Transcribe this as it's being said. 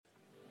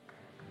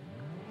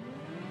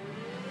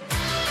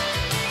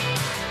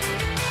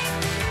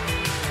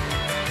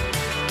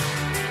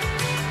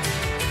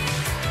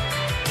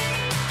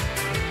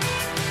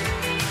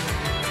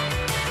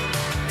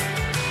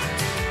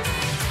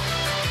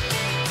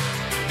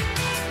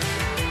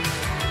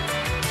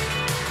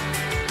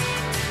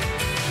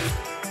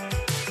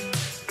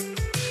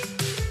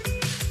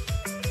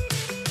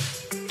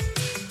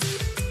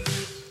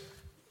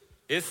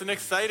It's an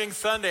exciting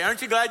Sunday.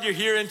 Aren't you glad you're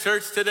here in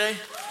church today?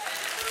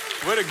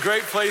 What a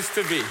great place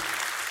to be.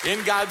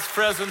 In God's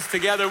presence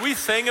together. We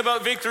sang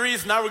about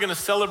victories. Now we're going to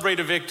celebrate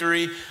a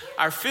victory.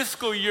 Our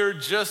fiscal year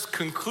just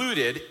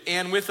concluded,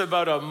 and with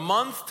about a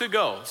month to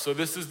go, so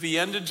this is the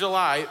end of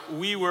July,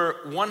 we were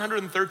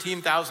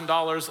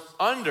 $113,000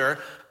 under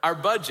our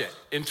budget.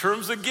 In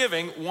terms of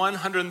giving,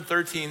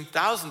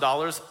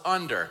 $113,000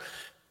 under.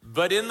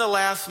 But in the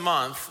last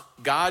month,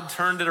 God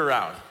turned it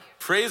around.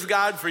 Praise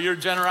God for your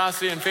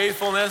generosity and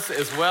faithfulness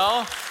as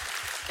well.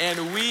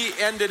 And we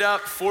ended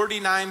up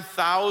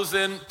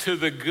 49,000 to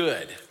the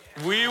good.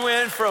 We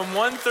went from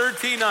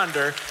 113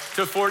 under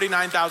to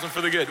 49,000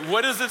 for the good.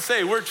 What does it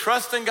say? We're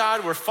trusting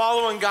God. We're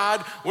following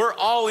God. We're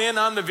all in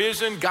on the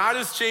vision. God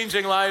is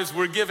changing lives.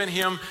 We're giving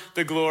him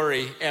the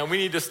glory. And we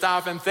need to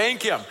stop and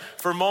thank him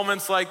for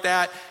moments like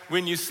that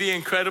when you see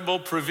incredible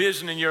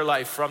provision in your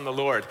life from the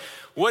Lord.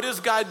 What is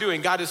God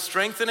doing? God is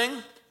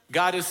strengthening.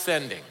 God is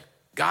sending.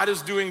 God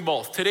is doing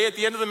both. Today at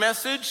the end of the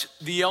message,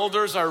 the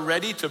elders are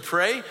ready to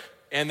pray.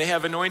 And they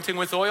have anointing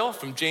with oil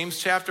from James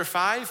chapter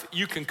 5.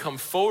 You can come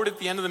forward at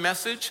the end of the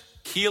message.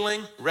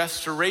 Healing,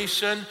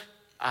 restoration.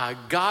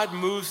 God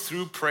moves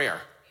through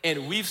prayer.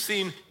 And we've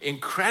seen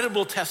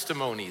incredible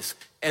testimonies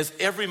as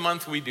every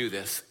month we do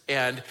this.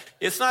 And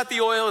it's not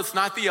the oil, it's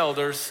not the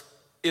elders.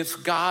 It's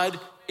God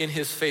in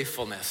his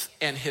faithfulness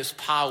and his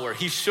power.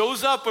 He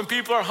shows up when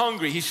people are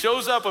hungry. He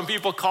shows up when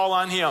people call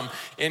on him.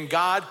 And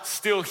God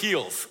still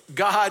heals.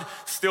 God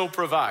still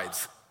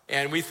provides.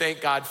 And we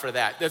thank God for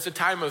that. That's a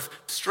time of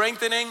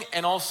strengthening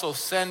and also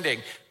sending.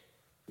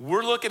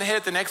 We're looking ahead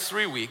at the next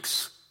 3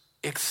 weeks,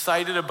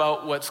 excited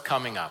about what's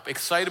coming up,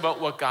 excited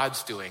about what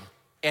God's doing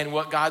and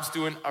what God's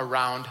doing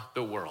around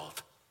the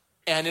world.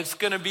 And it's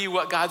gonna be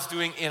what God's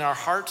doing in our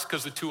hearts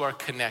because the two are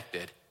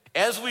connected.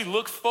 As we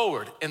look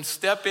forward and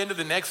step into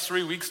the next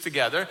 3 weeks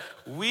together,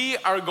 we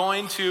are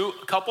going to,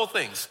 a couple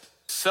things,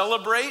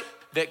 celebrate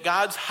that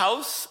God's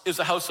house is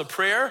a house of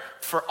prayer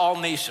for all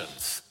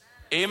nations.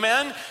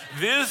 Amen.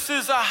 This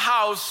is a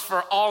house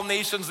for all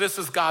nations. This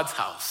is God's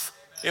house.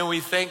 And we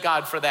thank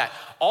God for that.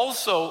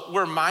 Also,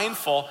 we're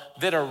mindful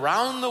that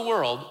around the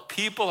world,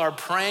 people are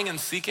praying and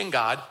seeking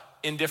God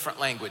in different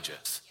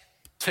languages.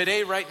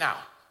 Today, right now.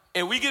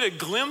 And we get a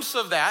glimpse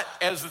of that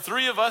as the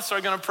three of us are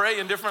going to pray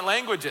in different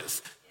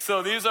languages.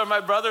 So these are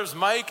my brothers,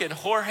 Mike and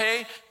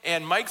Jorge.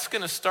 And Mike's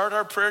going to start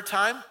our prayer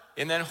time.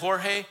 And then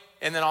Jorge.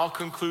 And then I'll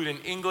conclude in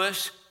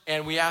English.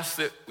 And we ask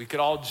that we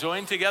could all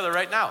join together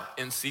right now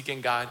in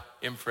seeking God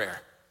in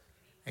prayer.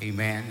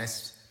 Amen.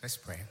 Let's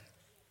pray.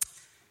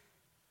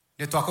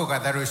 Nĩ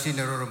twakũgatha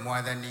rũciinĩ rũrũ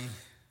Mwathani.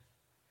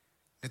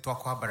 Nĩ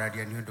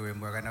twakwambararia nĩ ũndũ wĩ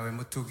mwega na wĩ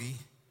mũtugi.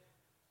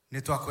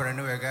 Nĩ twakwĩra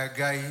nĩ wega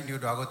Ngai nĩ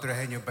ũndũ wa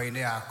gũtũrehe nyũmba-inĩ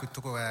yaku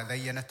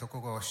tũkũgathaie na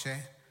tũkũgoce.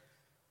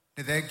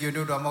 Nĩ thengiũ nĩ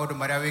ũndũ wa maũndũ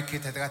marĩa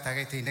wĩkĩte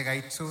gatagatĩ-inĩ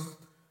gaitũ.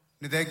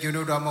 Nĩ thengiũ nĩ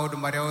ũndũ wa maũndũ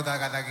marĩa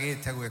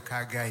ũthagathagĩte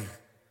gwĩka Ngai.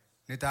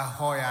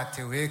 Nĩtahoya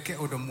atĩ wĩke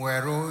ũndũ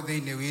mwerũ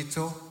thĩinĩ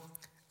witũ.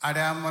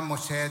 Arĩa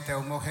mamũcete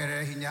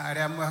ũmũhere hinya,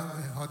 arĩa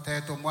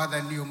mahotetwo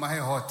Mwathani ũmahe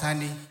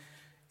hotani.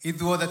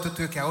 Ithuothe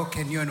tũtuĩke a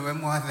gũkenio nĩwe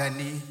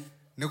Mwathani,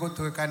 nĩ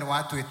gũtuĩka nĩ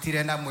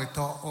watwĩtire na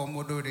mwĩto o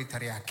mũndũ rĩta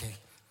rĩake.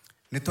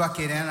 Nĩ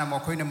twakĩneana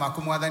moko-inĩ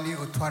maku Mwathani,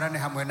 ũtwarane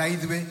hamwe na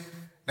ithuĩ.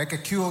 Reke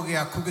kiugo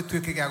gĩaku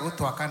gĩtuĩke gĩa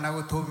gũtwaka na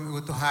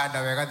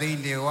gũtũhanda wega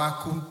thĩinĩ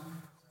waku,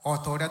 o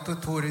ta ũrĩa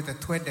tũtũrĩte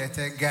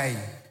twendete Ngai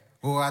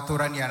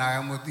gũgatũrania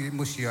nawe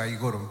mũciĩ wa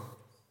igũrũ.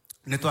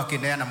 Nĩ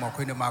twakĩneana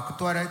moko-inĩ maku,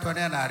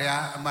 twaneana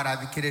arĩa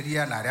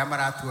marathikĩrĩria na arĩa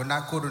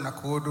maratuona kũndũ na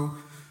kũndũ.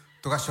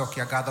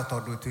 Tũgacokia ngatho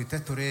tondũ twĩte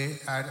tũrĩ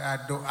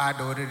andũ a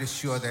ndũrĩrĩ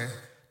ciothe,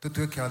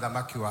 tũtuĩke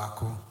ũthamaki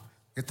waku.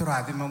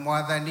 Gĩtũrathime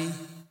Mwathani,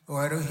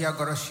 werũhia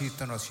ngoro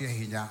ciitũ na ũcihe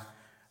hinya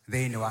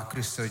thĩinĩ wa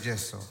Kristo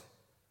Jesũ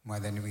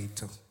Mwathani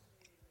witũ.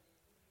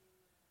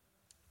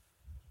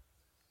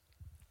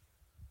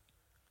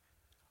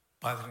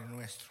 Padre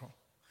nuestro,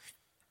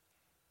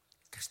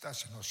 que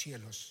estás en los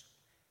cielos,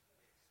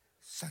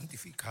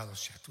 santificado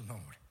sea tu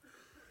nombre.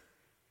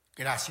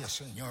 Gracias,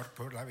 Señor,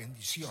 por la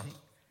bendición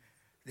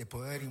de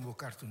poder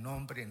invocar tu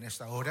nombre en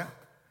esta hora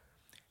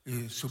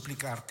y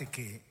suplicarte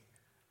que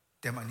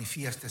te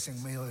manifiestes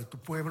en medio de tu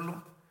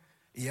pueblo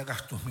y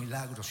hagas tus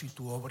milagros y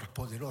tus obras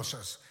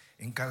poderosas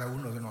en cada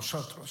uno de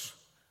nosotros.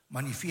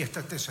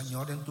 Manifiéstate,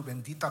 Señor, en tu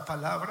bendita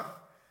palabra,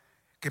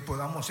 que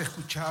podamos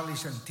escucharla y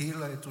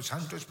sentirla de tu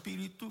Santo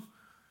Espíritu.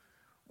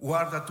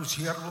 Guarda a tu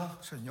siervo,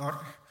 Señor,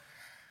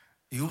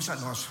 y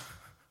úsanos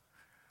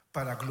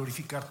para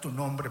glorificar tu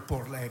nombre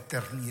por la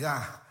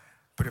eternidad.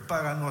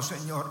 Prepáranos,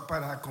 Señor,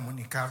 para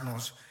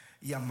comunicarnos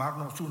y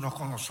amarnos unos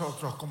con los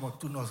otros como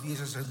tú nos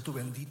dices en tu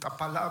bendita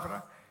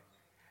palabra.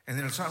 En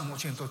el Salmo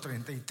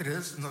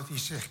 133 nos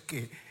dices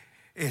que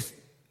es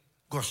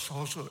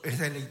gozoso, es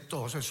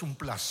deleitoso, es un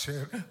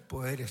placer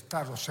poder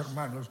estar los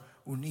hermanos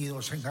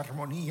unidos en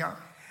armonía.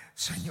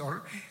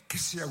 Señor, que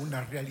sea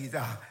una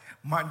realidad.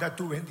 Manda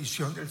tu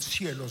bendición del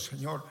cielo,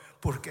 Señor,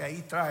 porque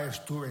ahí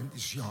traes tu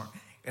bendición.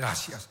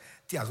 Gracias.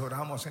 Te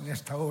adoramos en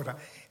esta hora.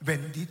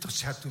 Bendito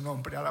sea tu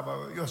nombre,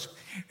 alabado Dios,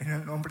 en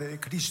el nombre de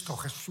Cristo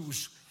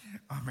Jesús.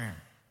 Amén.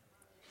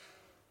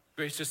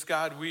 Gracious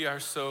God, we are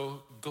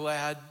so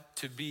glad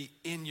to be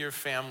in your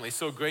family,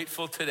 so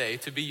grateful today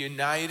to be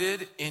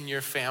united in your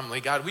family.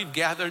 God, we've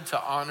gathered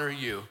to honor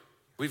you.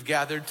 We've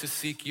gathered to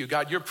seek you.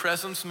 God, your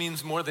presence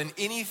means more than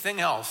anything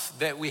else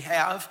that we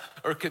have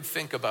or could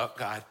think about,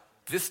 God.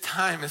 This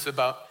time is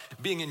about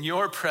being in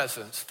your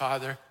presence,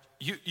 Father.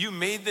 You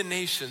made the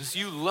nations.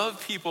 You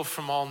love people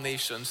from all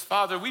nations.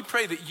 Father, we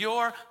pray that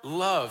your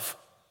love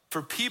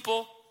for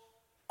people,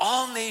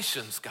 all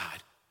nations,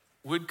 God,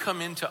 would come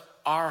into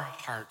our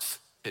hearts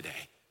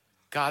today.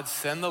 God,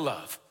 send the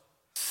love.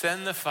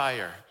 Send the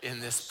fire in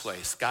this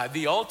place. God,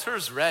 the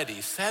altar's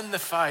ready. Send the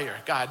fire.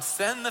 God,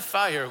 send the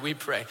fire, we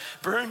pray.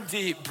 Burn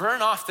deep.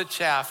 Burn off the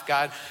chaff,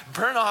 God.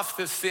 Burn off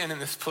the sin in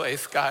this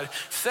place, God.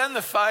 Send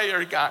the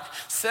fire, God.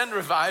 Send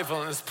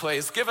revival in this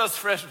place. Give us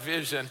fresh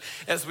vision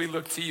as we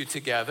look to you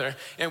together,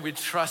 and we're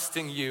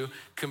trusting you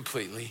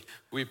completely.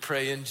 We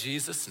pray in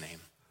Jesus' name.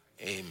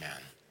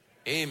 Amen.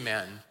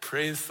 Amen.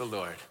 Praise the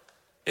Lord.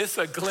 It's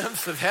a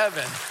glimpse of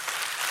heaven.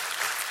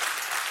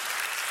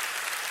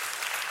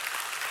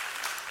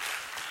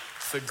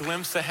 It's a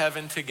glimpse of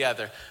heaven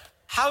together.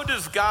 How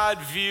does God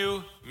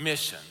view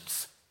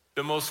missions?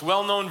 The most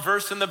well-known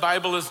verse in the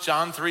Bible is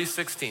John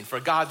 3:16.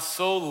 For God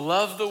so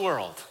loved the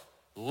world,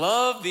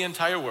 loved the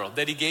entire world,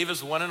 that he gave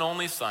his one and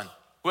only Son.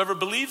 Whoever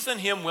believes in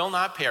him will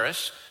not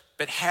perish,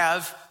 but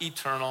have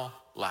eternal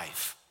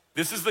life.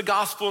 This is the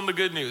gospel and the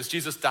good news.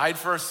 Jesus died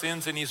for our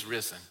sins and he's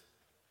risen.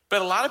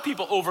 But a lot of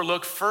people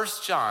overlook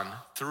 1 John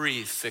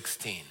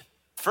 3:16.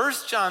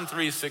 1 John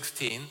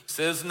 3:16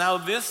 says, now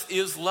this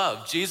is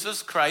love.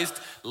 Jesus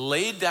Christ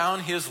laid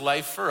down his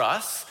life for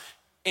us,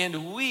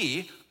 and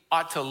we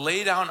ought to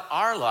lay down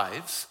our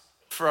lives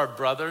for our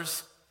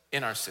brothers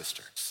and our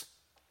sisters.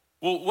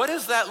 Well, what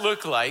does that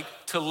look like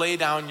to lay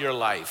down your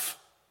life?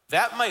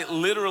 That might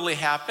literally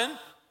happen,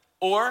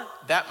 or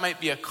that might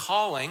be a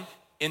calling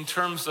in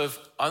terms of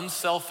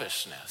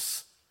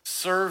unselfishness,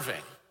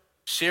 serving,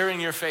 sharing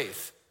your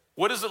faith.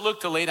 What does it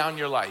look to lay down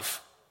your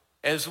life?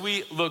 As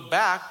we look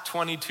back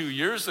 22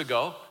 years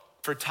ago,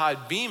 for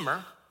Todd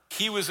Beamer,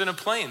 he was in a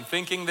plane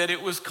thinking that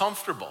it was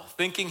comfortable,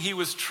 thinking he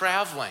was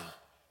traveling,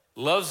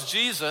 loves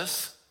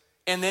Jesus,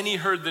 and then he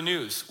heard the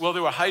news. Well,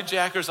 there were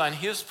hijackers on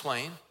his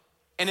plane,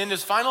 and in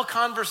his final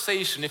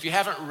conversation, if you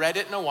haven't read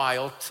it in a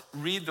while,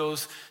 read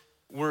those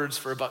words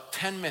for about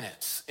 10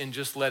 minutes and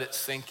just let it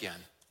sink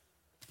in.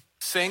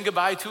 Saying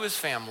goodbye to his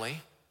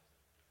family,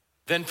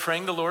 then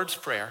praying the Lord's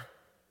Prayer,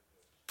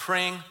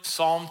 praying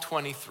Psalm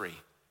 23.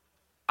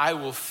 I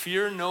will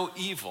fear no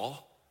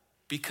evil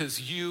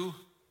because you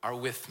are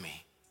with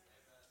me.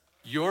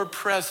 Your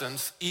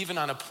presence, even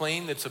on a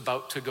plane that's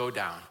about to go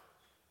down.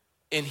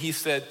 And he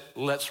said,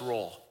 let's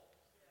roll.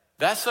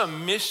 That's a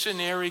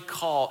missionary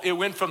call. It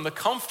went from the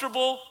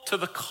comfortable to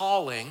the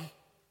calling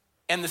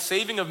and the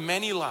saving of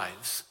many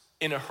lives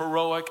in a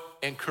heroic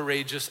and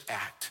courageous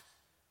act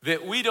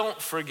that we don't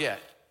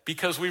forget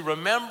because we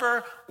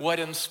remember what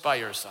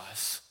inspires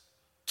us.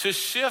 To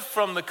shift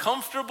from the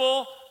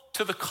comfortable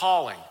to the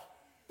calling.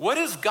 What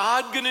is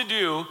God gonna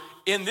do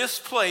in this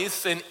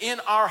place and in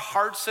our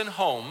hearts and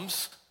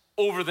homes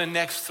over the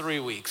next 3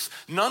 weeks?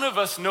 None of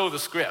us know the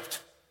script.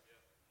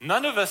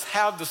 None of us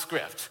have the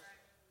script,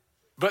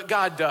 but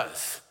God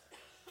does.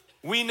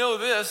 We know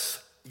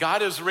this,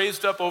 God has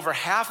raised up over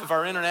half of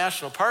our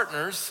international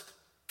partners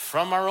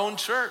from our own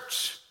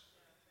church.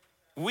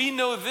 We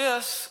know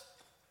this,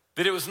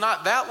 that it was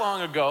not that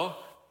long ago,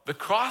 the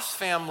Cross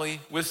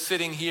family was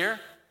sitting here,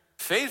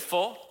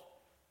 faithful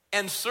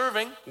and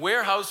serving,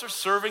 Weyerhaeuser,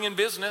 serving in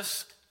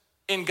business,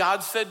 and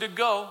God said to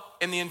go,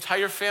 and the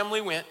entire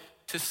family went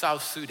to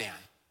South Sudan.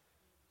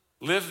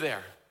 Live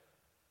there.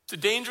 It's a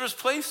dangerous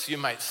place, you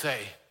might say.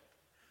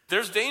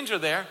 There's danger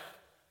there.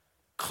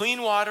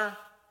 Clean water,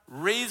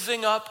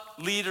 raising up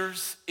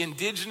leaders,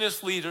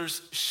 indigenous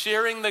leaders,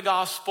 sharing the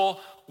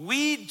gospel.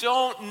 We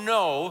don't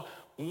know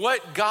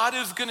what God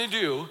is gonna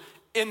do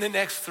in the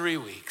next 3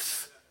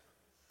 weeks.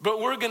 But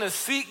we're gonna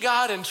seek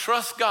God and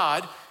trust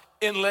God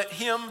and let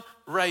him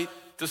write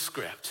the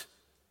script.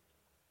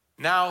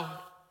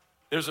 Now,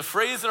 there's a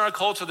phrase in our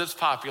culture that's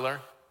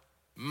popular,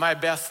 my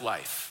best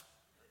life.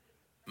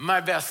 My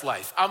best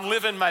life. I'm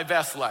living my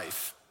best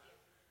life.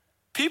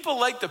 People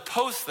like to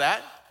post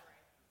that,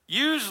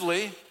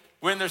 usually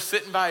when they're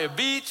sitting by a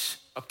beach,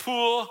 a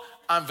pool,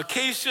 on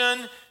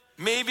vacation,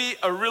 maybe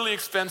a really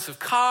expensive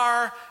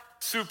car,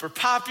 super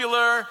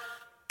popular,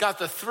 got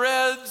the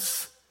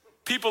threads,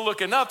 people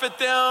looking up at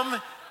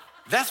them.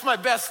 That's my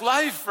best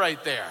life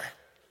right there.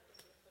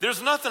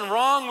 There's nothing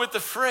wrong with the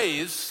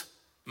phrase,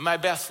 my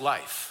best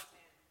life.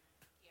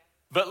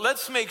 But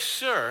let's make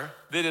sure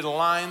that it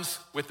aligns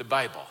with the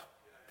Bible.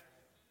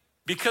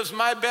 Because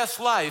my best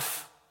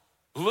life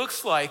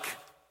looks like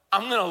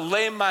I'm gonna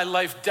lay my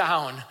life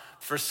down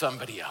for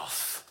somebody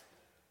else.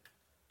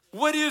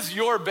 What is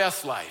your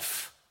best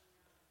life?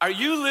 Are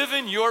you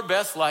living your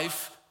best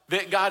life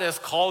that God has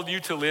called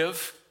you to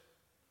live?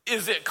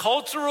 Is it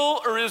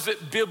cultural or is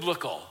it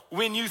biblical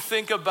when you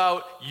think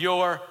about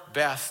your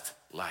best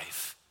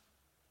life?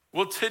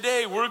 Well,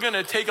 today we're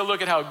gonna take a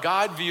look at how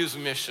God views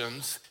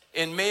missions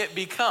and may it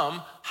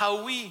become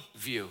how we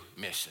view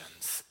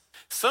missions.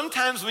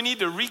 Sometimes we need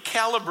to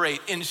recalibrate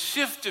and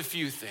shift a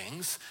few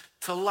things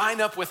to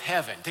line up with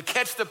heaven, to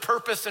catch the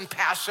purpose and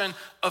passion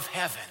of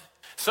heaven.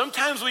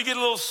 Sometimes we get a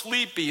little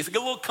sleepy, get a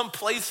little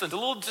complacent, a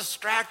little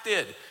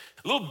distracted,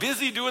 a little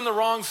busy doing the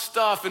wrong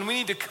stuff, and we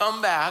need to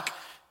come back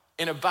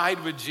and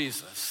abide with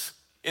Jesus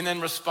and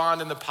then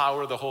respond in the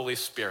power of the Holy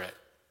Spirit.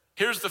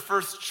 Here's the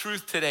first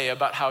truth today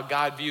about how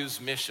God views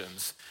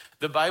missions.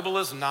 The Bible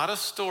is not a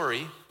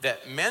story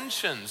that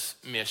mentions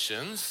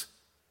missions.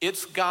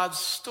 It's God's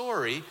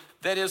story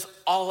that is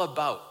all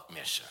about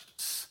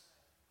missions.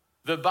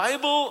 The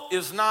Bible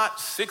is not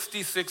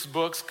 66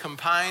 books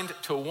combined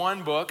to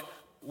one book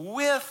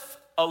with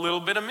a little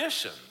bit of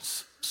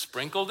missions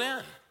sprinkled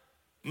in.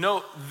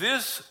 No,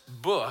 this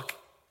book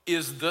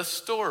is the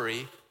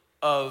story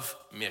of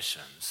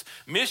missions.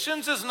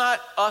 Missions is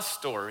not a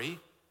story,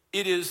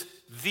 it is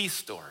the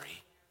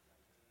story.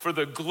 For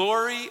the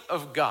glory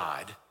of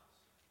God,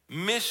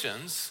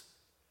 missions,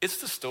 it's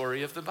the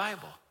story of the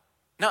Bible.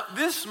 Now,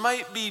 this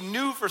might be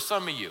new for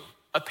some of you,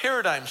 a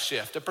paradigm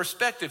shift, a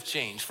perspective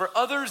change. For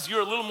others, you're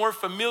a little more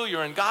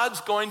familiar, and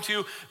God's going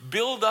to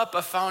build up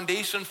a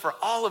foundation for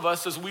all of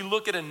us as we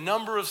look at a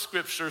number of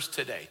scriptures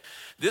today.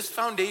 This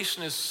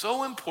foundation is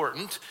so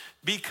important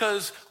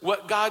because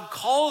what God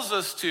calls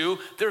us to,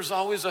 there's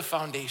always a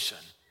foundation.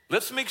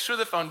 Let's make sure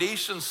the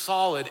foundation's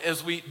solid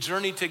as we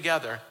journey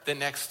together the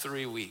next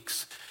 3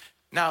 weeks.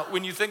 Now,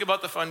 when you think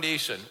about the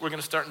foundation, we're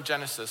going to start in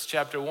Genesis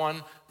chapter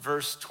 1,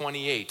 verse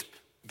 28.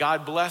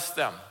 God blessed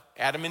them.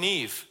 Adam and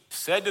Eve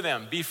said to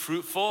them, be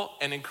fruitful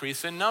and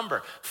increase in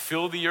number.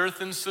 Fill the earth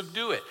and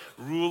subdue it.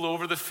 Rule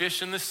over the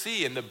fish in the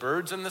sea and the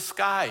birds in the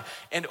sky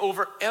and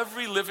over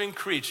every living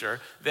creature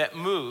that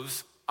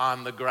moves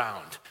on the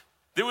ground.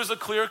 There was a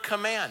clear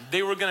command.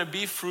 They were going to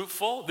be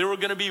fruitful. They were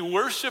going to be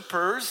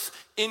worshipers,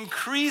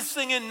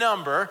 increasing in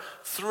number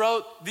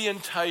throughout the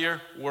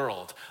entire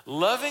world.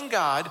 Loving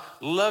God,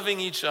 loving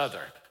each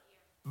other.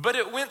 But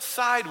it went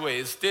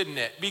sideways, didn't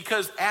it?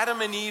 Because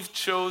Adam and Eve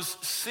chose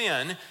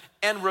sin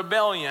and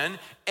rebellion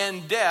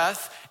and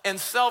death and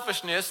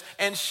selfishness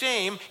and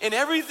shame, and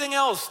everything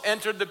else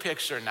entered the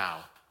picture now.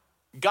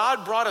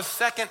 God brought a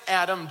second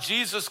Adam,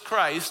 Jesus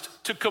Christ,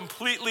 to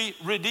completely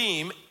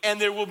redeem,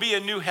 and there will be a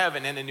new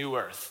heaven and a new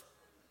earth.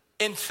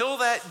 Until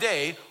that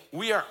day,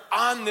 we are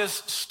on this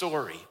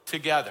story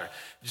together.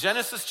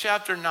 Genesis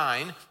chapter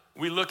 9,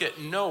 we look at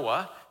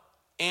Noah,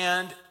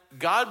 and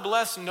God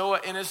blessed Noah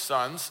and his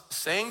sons,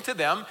 saying to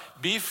them,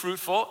 be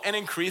fruitful and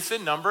increase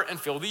in number and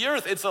fill the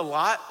earth. It's a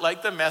lot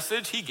like the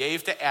message he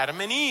gave to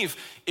Adam and Eve.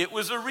 It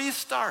was a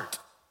restart.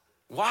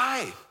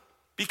 Why?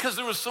 Because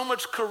there was so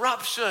much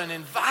corruption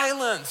and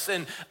violence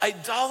and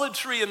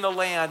idolatry in the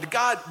land.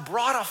 God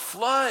brought a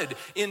flood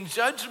in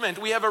judgment.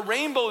 We have a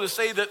rainbow to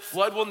say that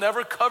flood will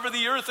never cover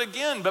the earth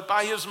again, but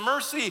by his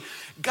mercy,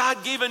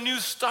 God gave a new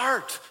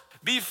start.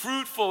 Be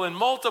fruitful and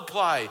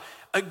multiply.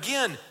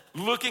 Again,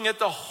 looking at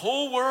the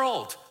whole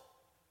world.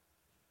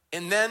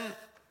 And then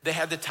they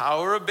had the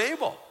Tower of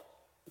Babel.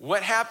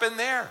 What happened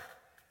there?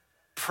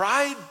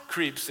 Pride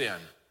creeps in.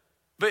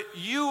 But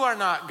you are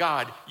not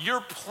God. Your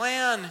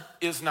plan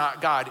is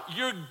not God.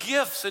 Your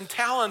gifts and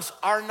talents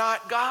are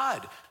not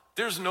God.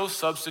 There's no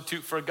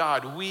substitute for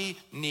God. We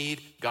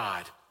need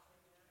God.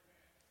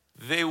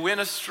 They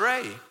went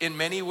astray in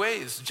many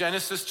ways.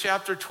 Genesis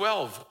chapter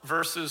 12,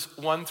 verses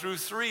 1 through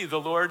 3,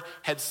 the Lord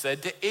had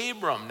said to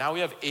Abram, now we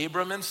have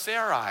Abram and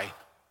Sarai,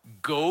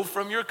 go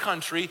from your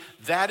country.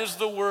 That is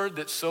the word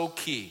that's so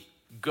key.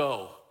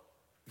 Go.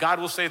 God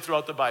will say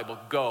throughout the Bible,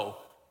 go.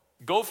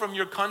 Go from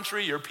your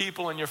country, your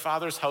people, and your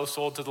father's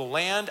household to the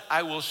land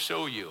I will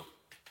show you.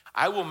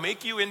 I will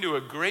make you into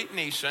a great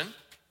nation,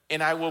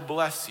 and I will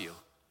bless you.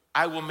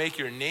 I will make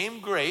your name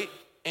great,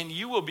 and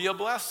you will be a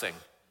blessing.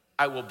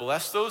 I will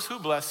bless those who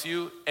bless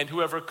you, and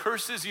whoever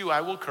curses you,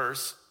 I will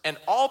curse, and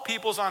all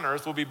peoples on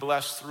earth will be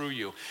blessed through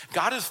you.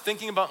 God is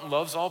thinking about and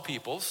loves all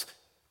peoples,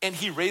 and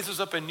he raises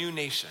up a new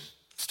nation.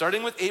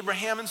 Starting with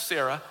Abraham and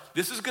Sarah,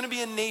 this is going to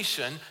be a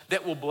nation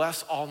that will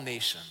bless all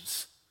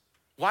nations.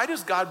 Why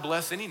does God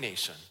bless any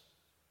nation?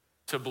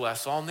 To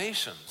bless all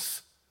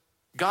nations.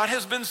 God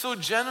has been so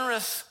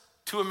generous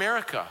to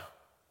America.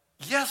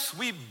 Yes,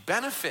 we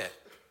benefit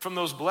from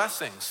those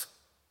blessings,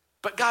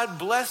 but God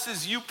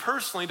blesses you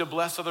personally to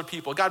bless other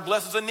people. God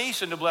blesses a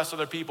nation to bless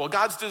other people.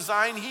 God's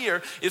design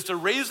here is to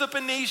raise up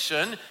a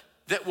nation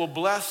that will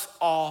bless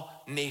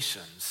all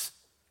nations.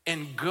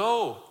 And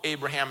go,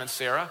 Abraham and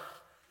Sarah,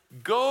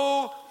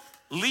 go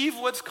leave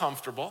what's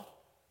comfortable.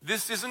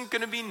 This isn't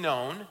going to be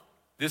known.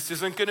 This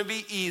isn't going to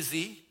be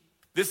easy.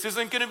 This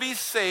isn't going to be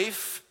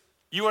safe.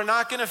 You are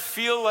not going to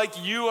feel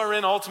like you are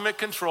in ultimate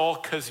control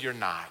because you're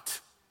not.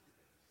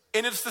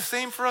 And it's the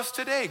same for us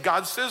today.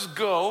 God says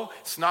go.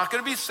 It's not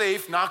going to be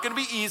safe, not going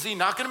to be easy,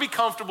 not going to be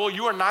comfortable.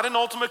 You are not in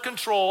ultimate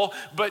control,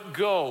 but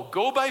go.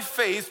 Go by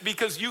faith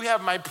because you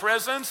have my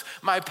presence,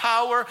 my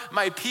power,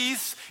 my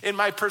peace, and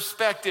my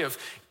perspective.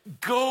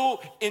 Go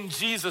in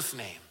Jesus'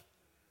 name.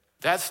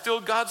 That's still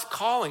God's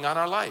calling on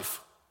our life.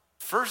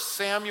 1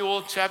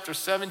 Samuel chapter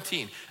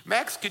 17.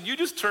 Max, could you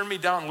just turn me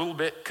down a little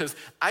bit? Because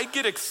I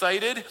get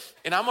excited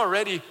and I'm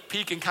already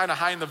peaking kind of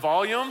high in the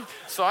volume,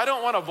 so I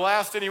don't want to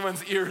blast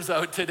anyone's ears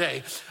out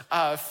today.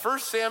 1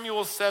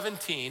 Samuel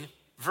 17,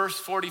 verse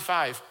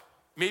 45.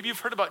 Maybe you've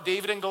heard about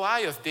David and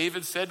Goliath.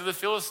 David said to the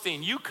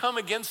Philistine, "You come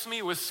against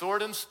me with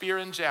sword and spear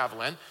and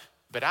javelin,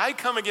 but I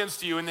come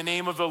against you in the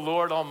name of the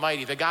Lord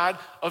Almighty, the God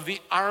of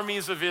the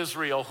armies of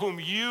Israel, whom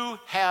you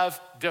have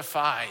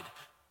defied.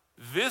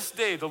 This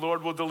day the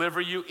Lord will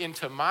deliver you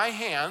into my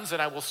hands,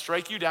 and I will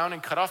strike you down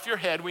and cut off your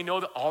head." We know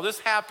that all this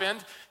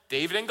happened,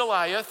 David and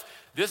Goliath.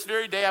 "This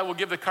very day I will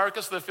give the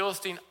carcass of the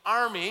Philistine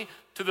army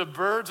to the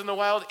birds and the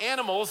wild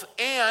animals,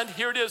 and,"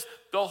 here it is,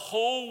 "the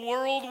whole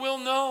world will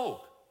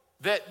know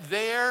that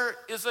there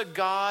is a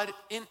God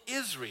in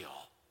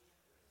Israel."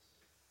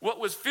 What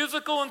was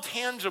physical and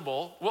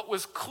tangible, what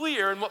was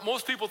clear, and what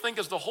most people think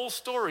is the whole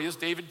story is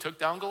David took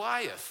down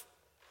Goliath.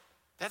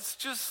 That's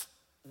just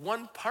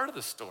one part of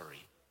the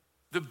story.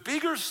 The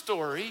bigger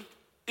story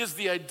is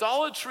the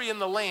idolatry in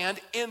the land,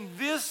 and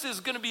this is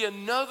going to be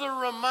another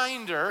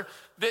reminder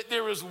that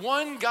there is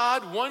one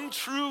God, one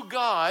true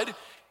God,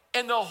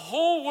 and the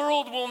whole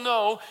world will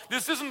know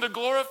this isn't to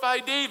glorify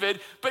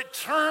David, but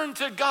turn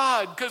to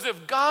God, because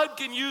if God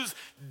can use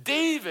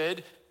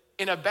David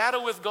in a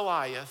battle with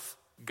Goliath,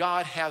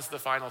 God has the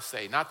final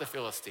say, not the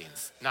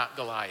Philistines, not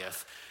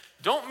Goliath.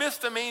 Don't miss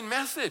the main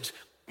message.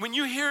 When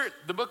you hear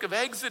the book of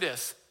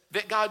Exodus,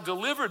 that God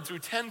delivered through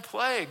 10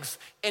 plagues,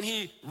 and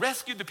he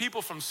rescued the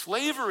people from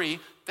slavery,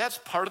 that's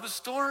part of the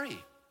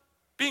story.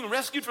 Being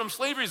rescued from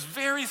slavery is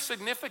very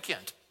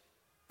significant.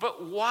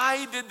 But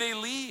why did they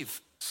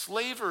leave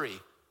slavery?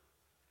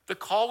 The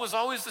call was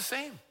always the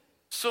same.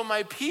 So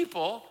my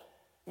people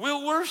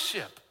will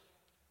worship.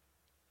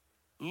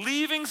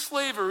 Leaving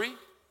slavery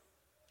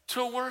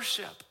to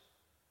worship.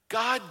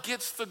 God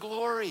gets the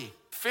glory.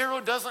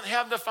 Pharaoh doesn't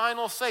have the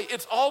final say.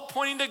 It's all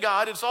pointing to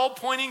God. It's all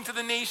pointing to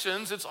the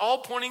nations. It's all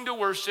pointing to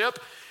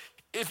worship.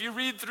 If you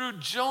read through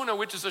Jonah,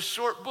 which is a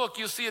short book,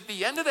 you'll see at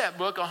the end of that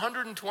book,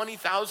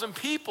 120,000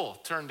 people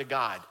turn to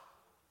God.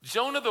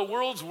 Jonah, the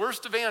world's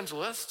worst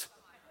evangelist,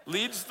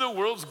 leads the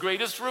world's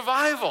greatest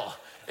revival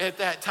at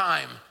that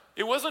time.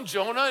 It wasn't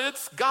Jonah,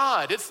 it's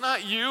God. It's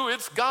not you,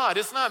 it's God.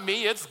 It's not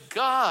me, it's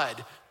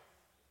God.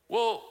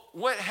 Well,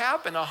 what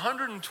happened?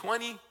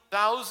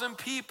 120,000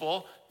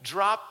 people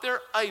dropped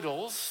their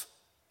idols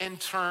and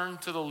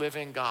turned to the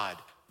living God.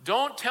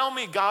 Don't tell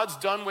me God's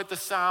done with the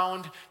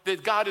sound,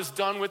 that God is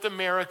done with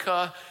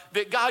America,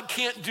 that God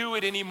can't do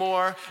it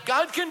anymore.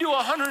 God can do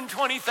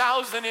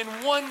 120,000 in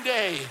one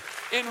day,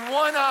 in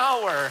 1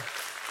 hour.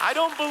 I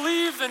don't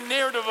believe the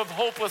narrative of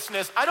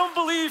hopelessness. I don't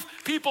believe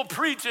people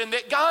preaching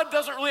that God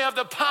doesn't really have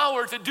the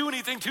power to do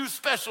anything too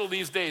special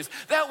these days.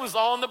 That was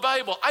all in the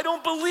Bible. I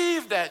don't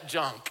believe that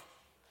junk.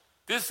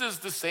 This is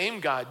the same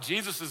God.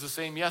 Jesus is the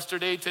same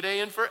yesterday, today,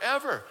 and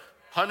forever.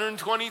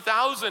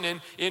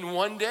 120,000 in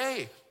one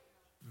day.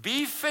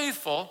 Be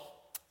faithful,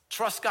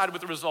 trust God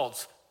with the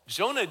results.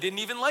 Jonah didn't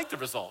even like the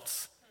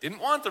results, didn't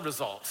want the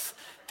results,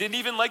 didn't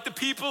even like the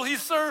people he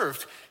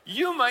served.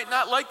 You might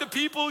not like the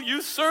people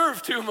you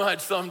serve too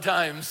much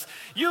sometimes.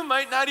 You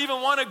might not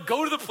even want to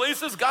go to the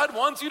places God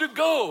wants you to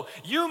go.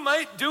 You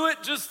might do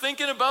it just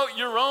thinking about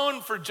your own.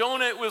 For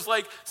Jonah, it was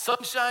like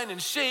sunshine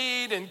and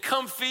shade and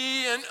comfy,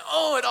 and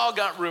it all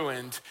got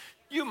ruined.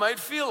 You might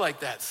feel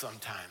like that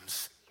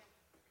sometimes.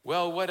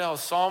 Well, what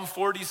else? Psalm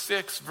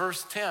 46,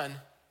 verse 10.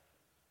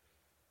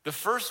 The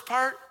first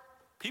part,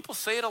 people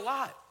say it a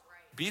lot.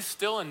 Be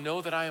still and know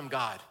that I am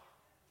God.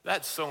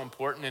 That's so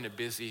important in a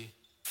busy,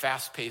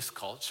 fast-paced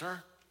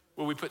culture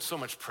where we put so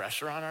much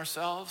pressure on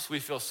ourselves. We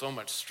feel so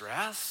much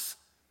stress.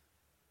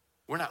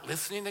 We're not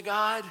listening to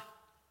God.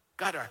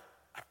 Got our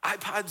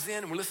iPods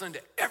in and we're listening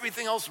to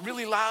everything else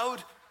really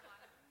loud.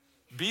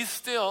 Be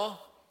still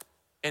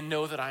and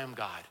know that I am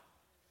God.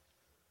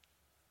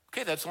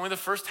 Okay, that's only the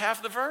first half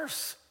of the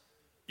verse.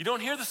 You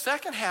don't hear the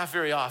second half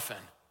very often.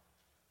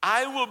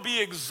 I will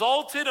be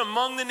exalted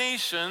among the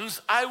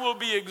nations. I will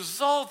be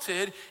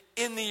exalted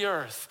in the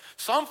earth.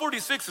 Psalm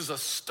 46 is a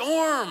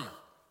storm.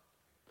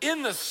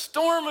 In the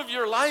storm of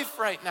your life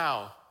right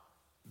now,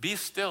 be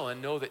still and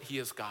know that he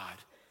is God.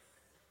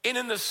 And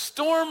in the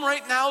storm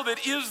right now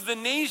that is the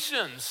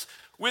nations,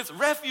 with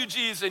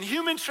refugees and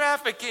human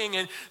trafficking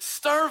and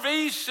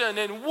starvation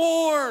and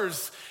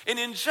wars and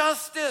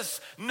injustice,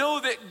 know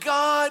that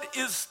God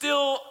is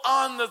still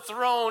on the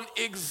throne,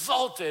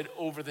 exalted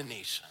over the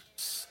nations.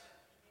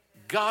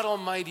 God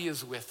Almighty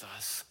is with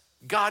us.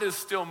 God is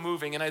still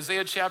moving. In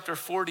Isaiah chapter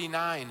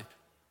 49,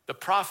 the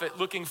prophet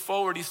looking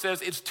forward, he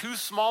says, it's too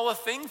small a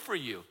thing for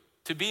you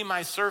to be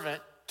my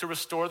servant to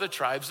restore the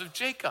tribes of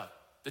Jacob,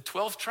 the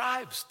 12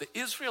 tribes, the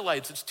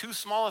Israelites. It's too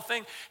small a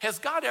thing. Has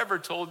God ever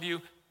told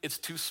you it's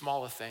too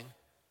small a thing?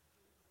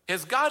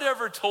 Has God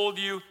ever told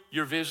you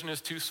your vision is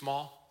too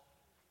small?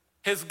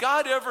 Has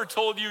God ever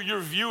told you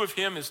your view of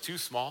him is too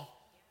small?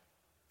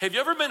 Have you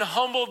ever been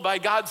humbled by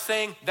God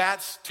saying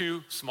that's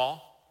too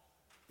small?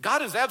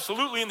 God is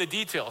absolutely in the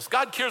details.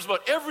 God cares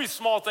about every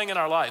small thing in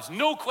our lives.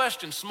 No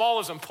question,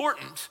 small is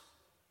important.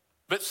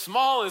 But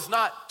small is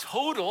not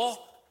total.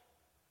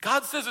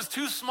 God says it's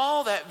too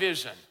small, that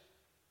vision.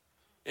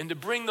 And to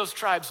bring those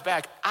tribes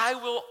back, I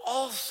will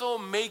also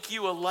make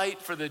you a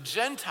light for the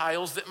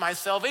Gentiles that my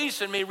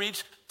salvation may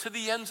reach to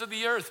the ends of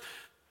the earth.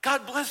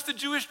 God blessed the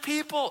Jewish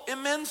people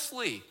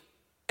immensely.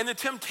 And the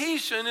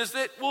temptation is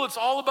that, well, it's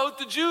all about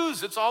the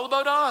Jews. It's all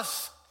about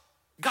us.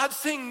 God's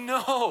saying,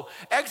 no,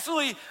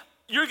 actually,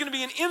 you're going to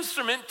be an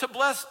instrument to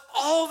bless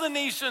all the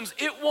nations.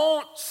 It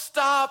won't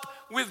stop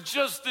with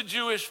just the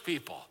Jewish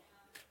people.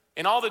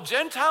 And all the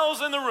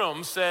Gentiles in the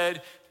room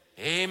said,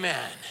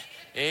 amen,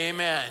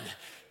 amen.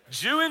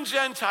 Jew and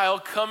Gentile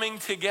coming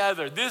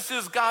together. This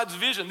is God's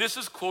vision. This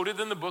is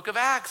quoted in the book of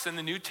Acts in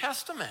the New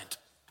Testament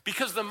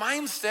because the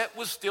mindset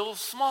was still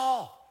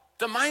small.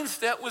 The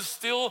mindset was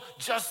still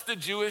just the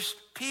Jewish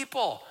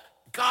people.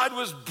 God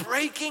was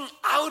breaking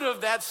out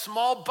of that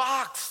small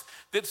box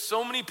that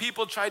so many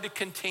people tried to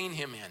contain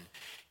him in.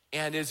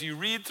 And as you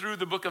read through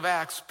the book of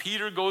Acts,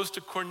 Peter goes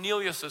to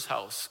Cornelius'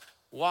 house.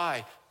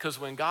 Why? Because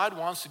when God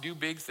wants to do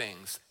big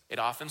things, it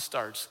often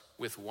starts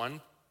with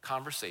one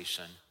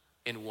conversation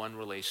in one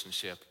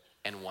relationship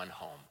and one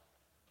home.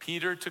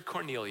 Peter to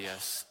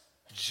Cornelius,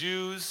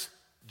 Jews,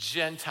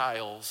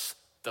 Gentiles,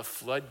 the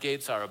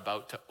floodgates are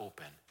about to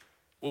open.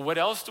 Well, what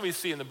else do we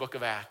see in the book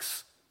of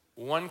Acts?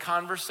 One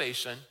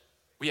conversation.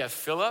 We have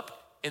Philip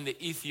and the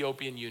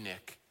Ethiopian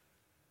eunuch.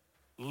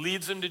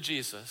 Leads him to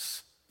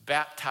Jesus,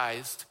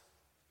 baptized,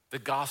 the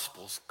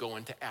Gospels go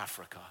into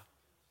Africa.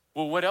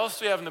 Well, what else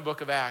do we have in the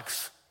book of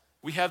Acts?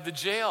 We have the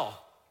jail.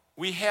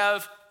 We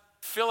have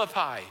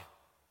Philippi.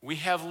 We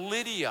have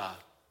Lydia,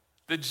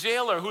 the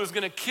jailer who was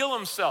going to kill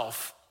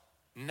himself,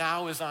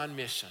 now is on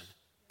mission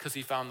because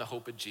he found the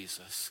hope of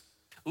Jesus.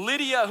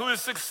 Lydia, who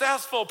is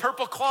successful,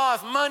 purple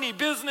cloth, money,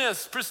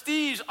 business,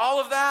 prestige, all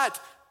of that,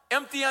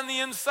 empty on the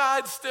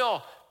inside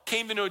still,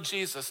 came to know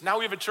Jesus. Now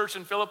we have a church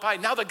in Philippi.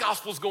 Now the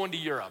gospel's going to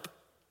Europe.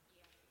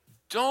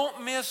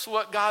 Don't miss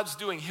what God's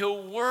doing.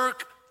 He'll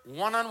work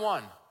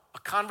one-on-one, a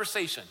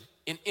conversation,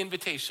 an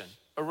invitation,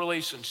 a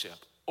relationship.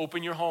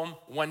 Open your home,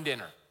 one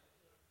dinner.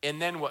 And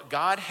then what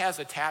God has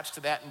attached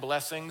to that in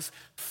blessings,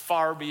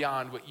 far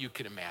beyond what you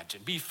could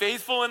imagine. Be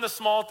faithful in the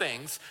small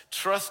things.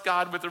 Trust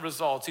God with the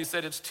results. He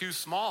said it's too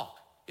small.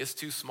 It's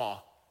too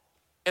small.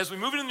 As we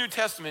move into the New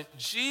Testament,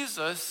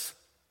 Jesus,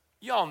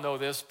 y'all know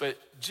this, but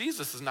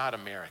Jesus is not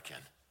American.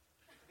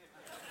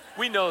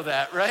 We know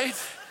that, right?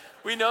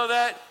 We know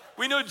that.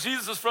 We know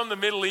Jesus is from the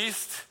Middle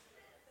East,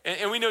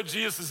 and we know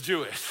Jesus is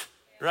Jewish.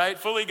 Right?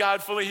 Fully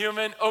God, fully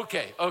human.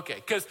 Okay.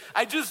 Because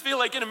I just feel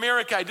like in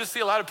America, I just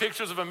see a lot of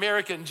pictures of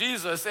American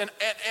Jesus, and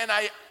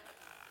I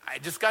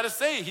just got to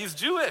say, he's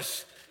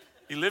Jewish.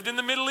 He lived in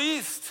the Middle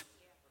East.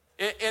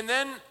 And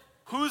then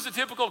who's a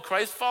typical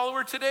Christ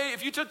follower today?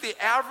 If you took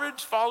the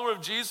average follower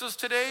of Jesus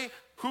today,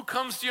 who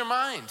comes to your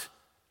mind?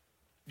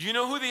 Do you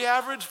know who the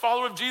average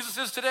follower of Jesus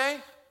is today?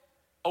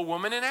 A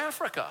woman in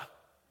Africa.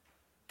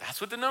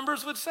 That's what the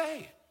numbers would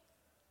say.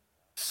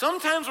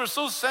 Sometimes we're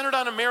so centered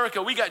on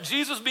America. We got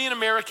Jesus being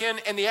American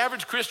and the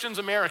average Christian's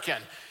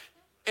American.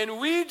 And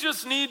we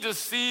just need to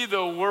see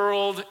the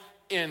world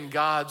in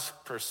God's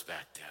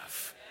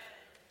perspective.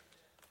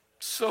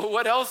 So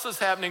what else is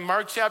happening?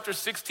 Mark chapter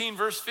 16,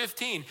 verse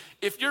 15.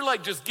 If you're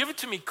like, just give it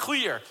to me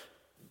clear,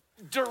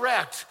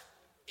 direct,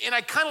 and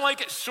I kind of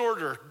like it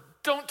shorter.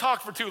 Don't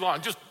talk for too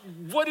long. Just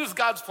what is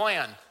God's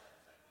plan?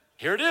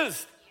 Here it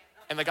is.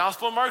 And the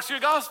Gospel of Mark's your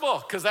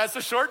gospel because that's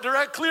the short,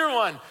 direct, clear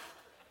one.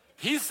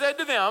 He said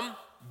to them,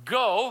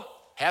 go,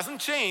 hasn't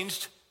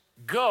changed,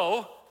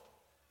 go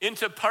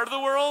into part of the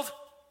world?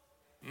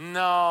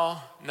 No,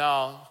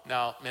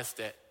 missed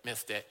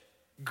it.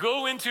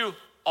 Go into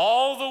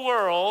all the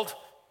world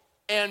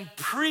and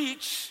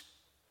preach.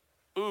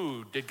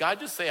 Ooh, did God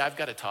just say I've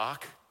got to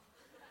talk?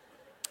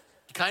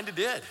 He kind of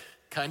did,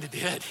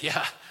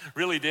 yeah,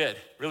 really did,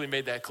 really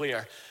made that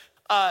clear.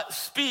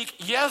 Speak,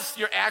 yes,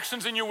 your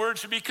actions and your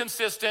words should be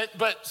consistent,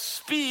 but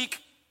speak,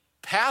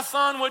 pass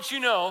on what you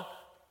know,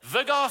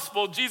 the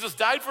gospel, Jesus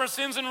died for our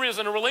sins and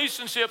risen, a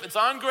relationship, it's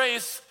on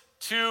grace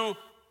to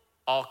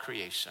all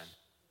creation.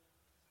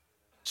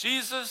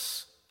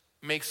 Jesus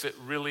makes it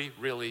really,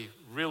 really,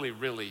 really,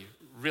 really,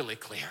 really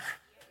clear.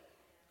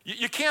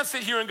 You can't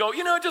sit here and go,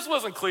 it just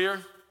wasn't clear.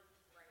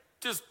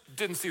 Just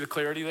didn't see the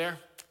clarity there.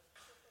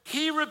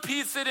 He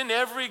repeats it in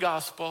every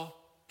gospel.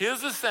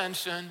 His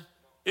ascension,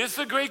 it's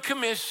the Great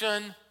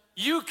Commission.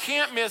 You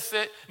can't miss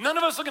it. None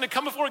of us are going to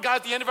come before God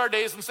at the end of our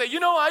days and say,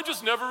 I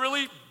just never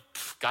really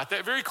got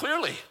that very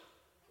clearly.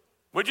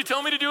 What'd you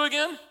tell me to do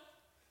again?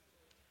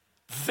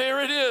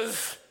 There it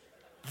is.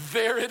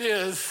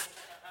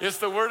 It's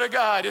the word of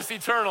God. It's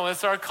eternal.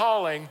 It's our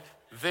calling.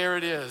 There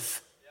it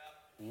is.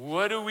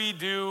 What do we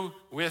do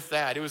with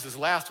that? It was his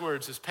last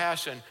words, his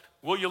passion.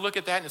 Well, you look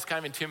at that and it's kind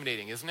of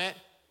intimidating, isn't it?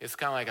 It's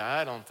kind of like,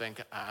 I don't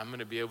think I'm going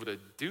to be able to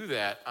do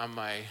that on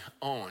my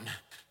own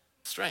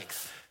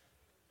strength.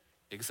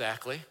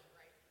 Exactly.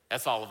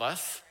 That's all of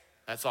us.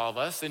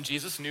 And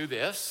Jesus knew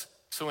this.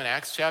 So in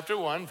Acts chapter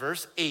 1,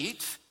 verse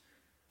 8,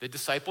 the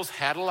disciples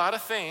had a lot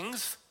of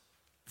things.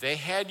 They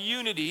had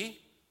unity,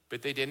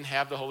 but they didn't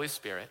have the Holy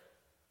Spirit.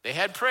 They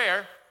had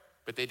prayer,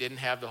 but they didn't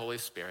have the Holy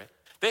Spirit.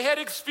 They had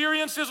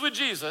experiences with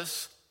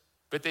Jesus,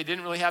 but they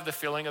didn't really have the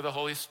filling of the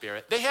Holy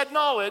Spirit. They had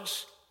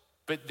knowledge,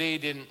 but they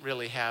didn't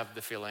really have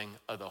the filling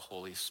of the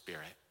Holy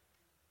Spirit.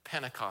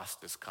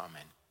 Pentecost is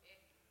coming.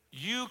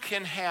 You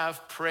can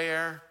have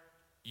prayer,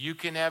 you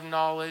can have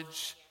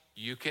knowledge,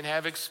 you can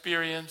have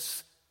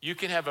experience, you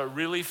can have a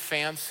really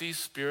fancy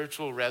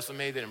spiritual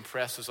resume that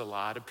impresses a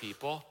lot of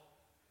people.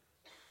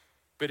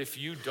 But if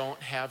you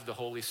don't have the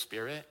Holy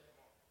Spirit,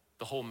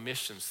 the whole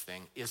missions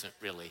thing isn't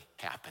really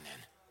happening.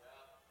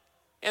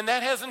 And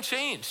that hasn't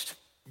changed.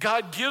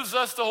 God gives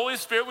us the Holy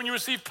Spirit. When you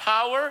receive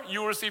power,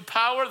 you will receive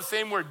power. The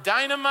same word,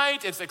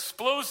 dynamite, it's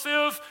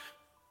explosive.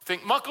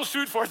 Think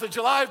Muckleshoot, 4th of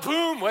July,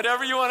 boom,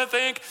 whatever you want to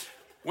think.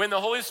 When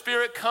the Holy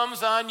Spirit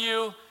comes on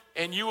you,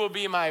 and you will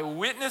be my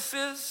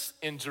witnesses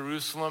in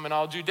Jerusalem and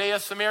all Judea,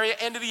 Samaria,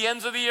 and to the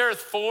ends of the earth.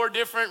 4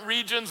 different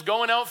regions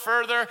going out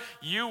further.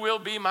 You will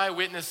be my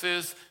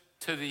witnesses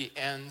to the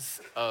ends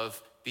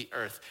of the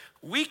earth.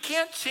 We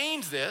can't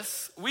change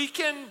this. We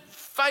can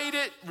fight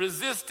it,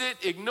 resist it,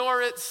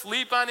 ignore it,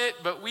 sleep on it,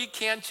 but we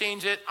can't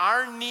change it.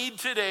 Our need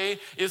today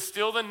is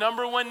still the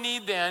number one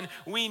need then.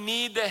 We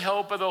need the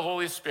help of the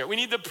Holy Spirit. We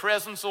need the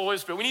presence of the Holy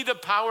Spirit. We need the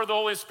power of the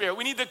Holy Spirit.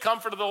 We need the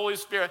comfort of the Holy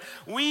Spirit.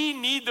 We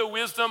need the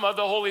wisdom of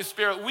the Holy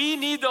Spirit. We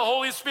need the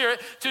Holy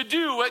Spirit to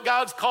do what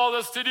God's called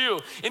us to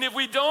do. And if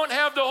we don't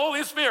have the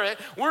Holy Spirit,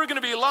 we're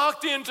going to be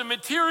locked into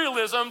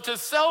materialism, to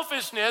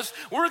selfishness.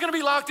 We're going to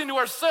be locked into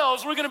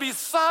ourselves. We're going to be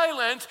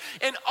silent.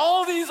 And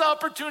all these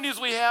opportunities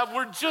we have,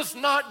 we're just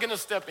not going to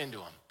step into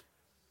them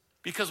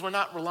because we're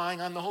not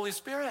relying on the Holy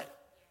Spirit.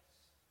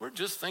 We're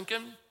just thinking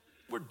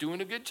we're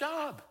doing a good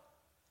job.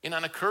 And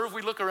on a curve,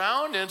 we look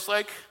around and it's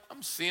like,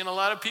 I'm seeing a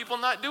lot of people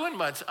not doing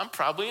much. I'm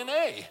probably an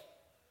A.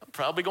 I'm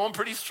probably going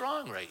pretty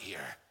strong right here.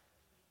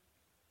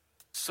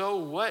 So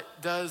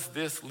what does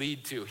this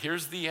lead to?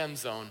 Here's the end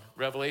zone.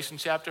 Revelation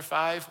chapter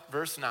 5,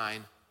 verse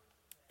 9.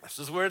 This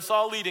is where it's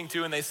all leading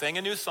to. And they sang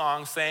a new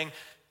song saying,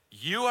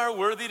 you are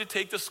worthy to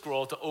take the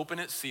scroll, to open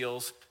its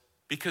seals,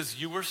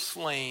 because you were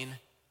slain,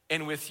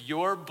 and with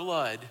your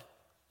blood,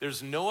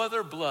 there's no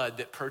other blood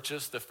that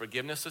purchased the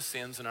forgiveness of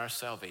sins and our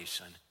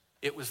salvation.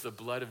 It was the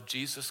blood of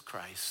Jesus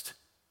Christ.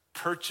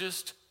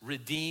 Purchased,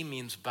 redeem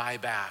means buy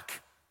back.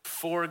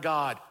 For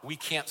God, we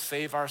can't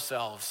save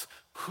ourselves.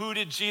 Who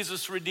did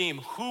Jesus redeem?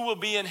 Who will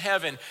be in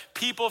heaven?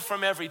 People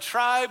from every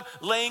tribe,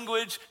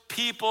 language,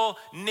 people,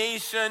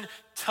 nation,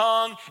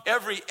 tongue,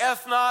 every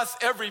ethnos,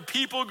 every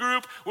people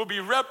group will be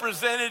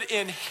represented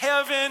in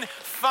heaven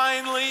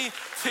finally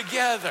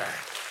together.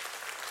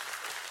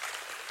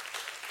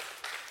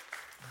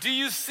 Do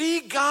you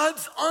see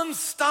God's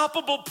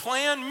unstoppable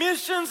plan?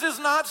 Missions is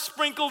not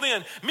sprinkled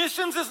in.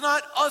 Missions is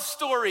not a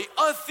story,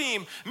 a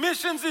theme.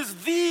 Missions is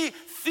the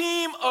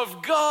theme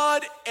of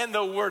God and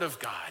the Word of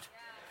God.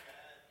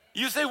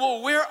 You say,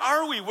 well, where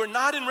are we? We're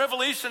not in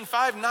Revelation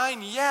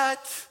 5:9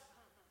 yet.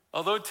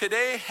 Although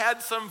today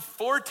had some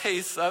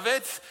foretastes of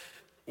it,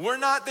 we're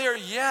not there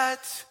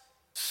yet.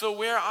 So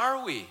where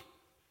are we?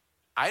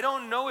 I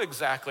don't know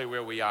exactly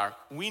where we are.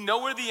 We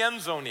know where the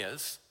end zone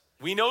is.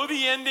 We know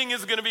the ending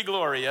is going to be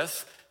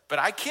glorious, but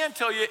I can't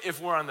tell you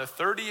if we're on the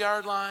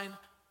 30-yard line,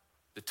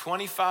 the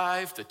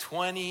 25, the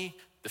 20,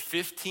 the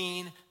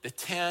 15, the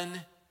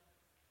 10.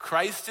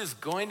 Christ is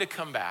going to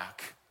come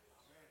back.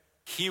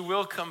 He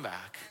will come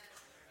back.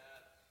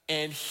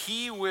 And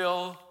he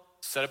will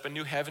set up a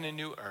new heaven and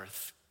new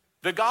earth.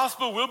 The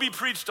gospel will be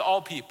preached to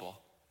all people.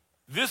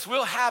 This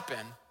will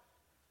happen.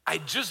 I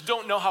just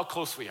don't know how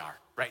close we are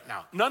right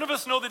now. None of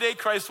us know the day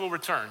Christ will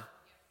return.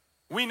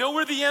 We know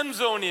where the end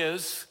zone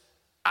is.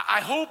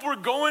 I hope we're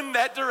going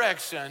that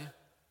direction.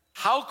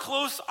 How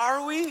close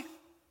are we?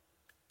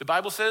 The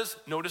Bible says,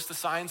 notice the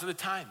signs of the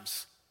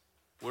times.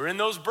 We're in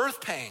those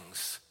birth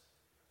pangs.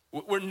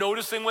 We're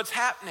noticing what's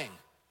happening.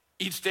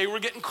 Each day we're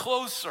getting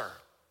closer.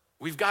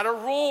 We've got a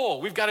role.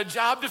 We've got a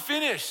job to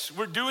finish.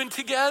 We're doing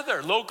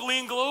together, locally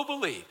and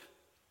globally.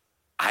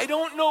 I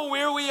don't know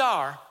where we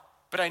are,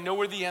 but I know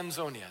where the end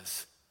zone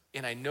is.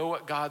 And I know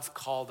what God's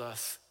called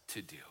us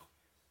to do.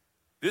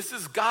 This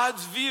is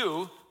God's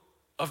view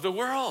of the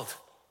world,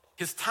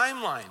 his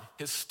timeline,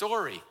 his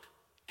story.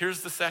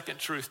 Here's the second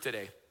truth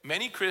today.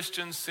 Many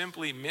Christians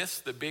simply miss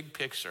the big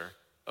picture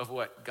of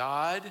what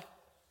God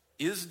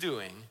is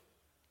doing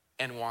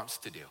and wants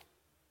to do.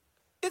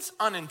 It's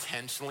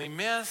unintentionally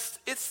missed.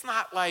 It's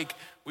not like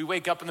we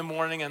wake up in the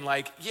morning and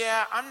like,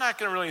 yeah, I'm not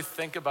gonna really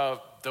think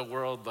about the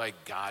world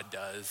like God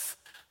does.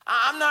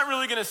 I'm not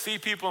really gonna see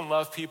people and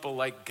love people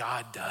like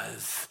God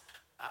does.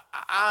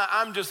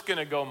 I'm just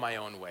gonna go my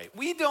own way.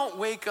 We don't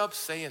wake up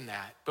saying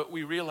that, but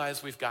we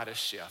realize we've got to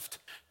shift.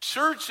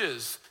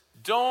 Churches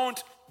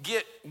don't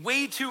get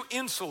way too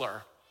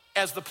insular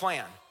as the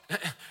plan.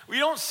 We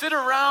don't sit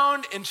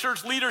around in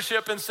church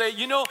leadership and say,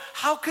 you know,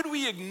 how could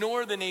we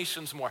ignore the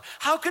nations more?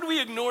 How could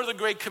we ignore the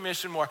Great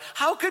Commission more?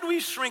 How could we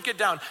shrink it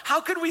down?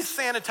 How could we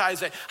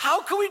sanitize it?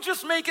 How could we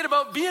just make it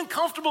about being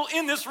comfortable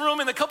in this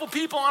room and a couple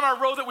people on our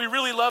row that we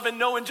really love and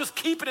know and just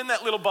keep it in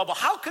that little bubble?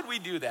 How could we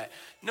do that?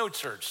 No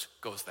church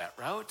goes that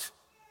route.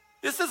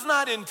 This is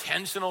not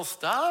intentional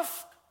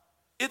stuff.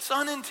 It's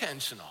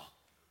unintentional.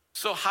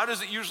 So how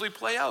does it usually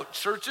play out?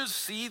 Churches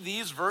see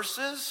these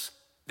verses,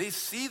 they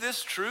see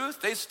this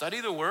truth, they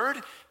study the word,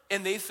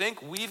 and they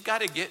think we've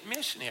got to get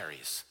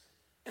missionaries.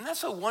 And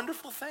that's a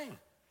wonderful thing.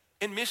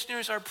 And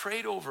missionaries are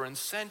prayed over and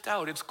sent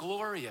out. It's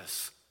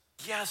glorious.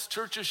 Yes,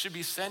 churches should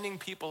be sending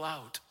people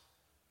out.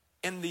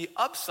 And the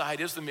upside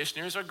is the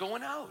missionaries are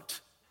going out.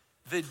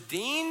 The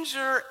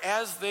danger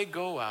as they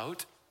go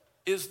out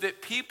is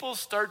that people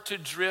start to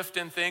drift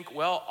and think,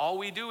 well, all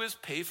we do is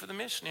pay for the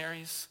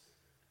missionaries.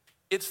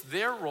 It's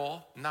their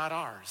role, not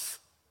ours.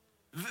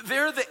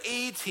 They're the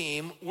A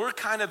team. We're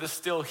kind of the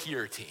still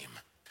here team.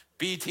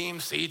 B team,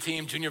 C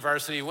team, junior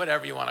varsity,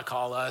 whatever you want to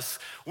call us.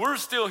 We're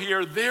still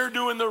here. They're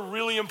doing the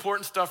really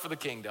important stuff for the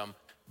kingdom,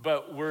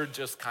 but we're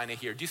just kind of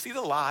here. Do you see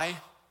the lie?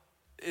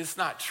 It's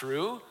not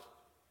true.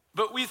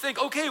 But we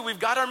think, okay, we've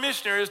got our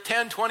missionaries,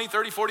 10, 20,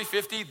 30, 40,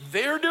 50.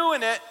 They're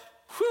doing it.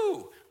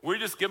 Whew, we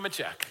just give them a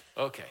check.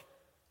 Okay.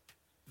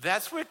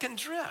 That's where it can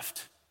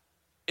drift.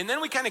 And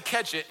then we kind of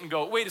catch it and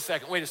go, wait a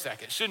second.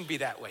 Shouldn't be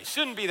that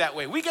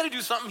way. We got to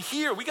do something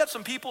here. We got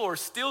some people who are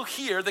still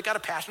here that got a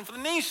passion for the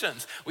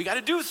nations. We got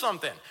to do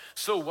something.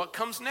 So what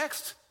comes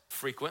next?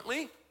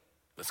 Frequently,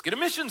 let's get a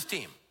missions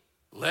team.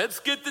 Let's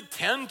get the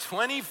 10,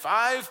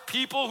 25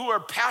 people who are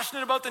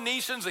passionate about the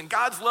nations and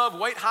God's love,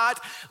 white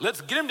hot.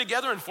 Let's get them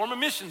together and form a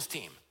missions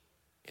team.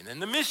 And then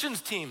the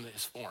missions team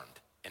is formed.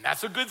 And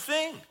that's a good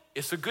thing.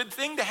 It's a good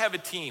thing to have a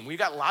team. We've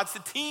got lots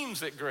of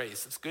teams at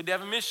Grace. It's good to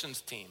have a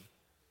missions team.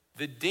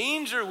 The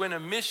danger when a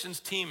missions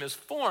team is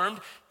formed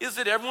is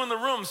that everyone in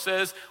the room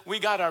says, we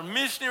got our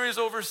missionaries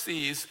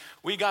overseas,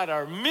 we got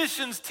our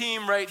missions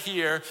team right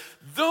here,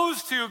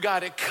 those two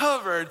got it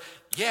covered.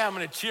 Yeah, I'm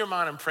gonna cheer them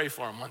on and pray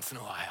for them once in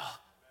a while.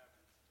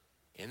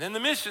 And then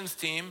the missions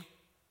team,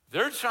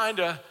 they're trying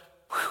to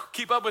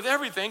keep up with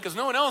everything because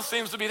no one else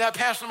seems to be that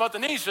passionate about the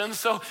nations,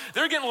 so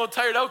they're getting a little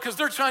tired out because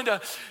they're trying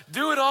to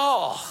do it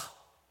all.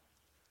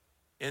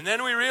 And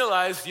then we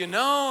realize,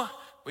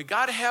 we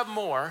gotta have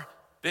more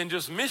than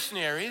just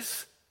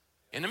missionaries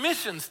and a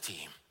missions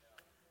team.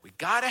 We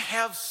gotta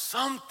have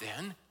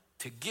something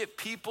to get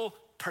people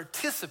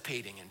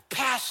participating and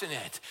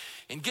passionate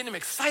and get them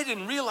excited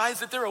and realize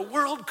that they're a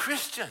world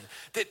Christian,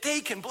 that they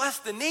can bless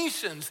the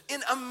nations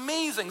in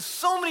amazing,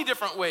 so many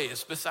different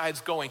ways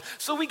besides going.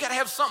 So we gotta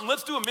have something.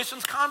 Let's do a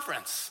missions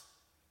conference.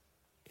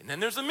 And then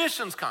there's a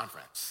missions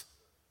conference.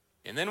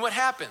 And then what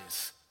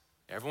happens?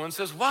 Everyone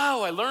says,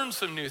 wow, I learned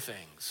some new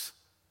things.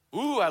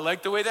 Ooh, I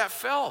like the way that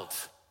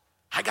felt.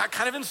 I got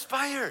kind of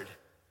inspired.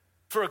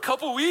 For a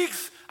couple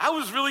weeks, I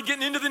was really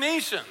getting into the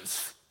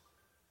nations.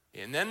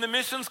 And then the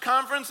missions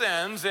conference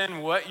ends,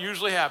 and what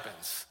usually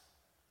happens?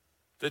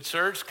 The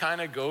church kind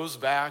of goes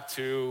back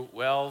to,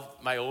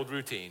 my old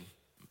routine,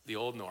 the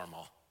old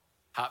normal.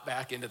 Hop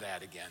back into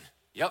that again.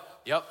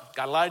 Yep,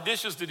 got a lot of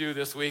dishes to do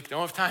this week.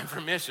 Don't have time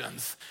for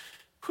missions.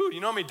 Whew,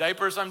 you know how many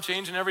diapers I'm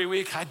changing every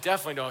week? I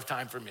definitely don't have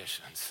time for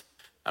missions.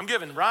 I'm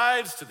giving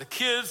rides to the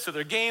kids, to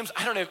their games.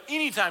 I don't have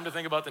any time to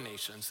think about the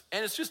nations.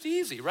 And it's just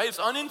easy, right? It's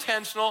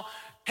unintentional.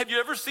 Have you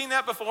ever seen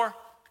that before?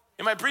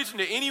 Am I preaching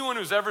to anyone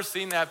who's ever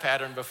seen that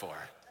pattern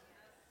before?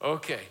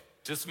 Okay,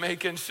 just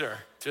making sure.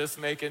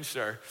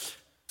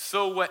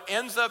 So what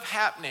ends up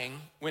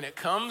happening when it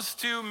comes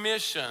to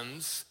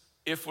missions,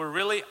 if we're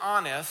really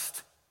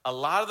honest, a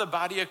lot of the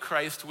body of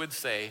Christ would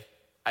say,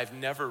 I've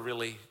never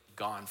really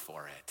gone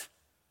for it.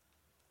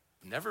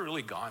 Never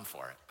really gone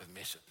for it with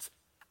missions.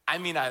 I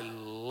mean, I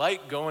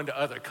like going to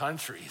other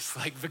countries.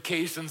 Like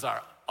vacations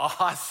are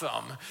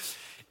awesome.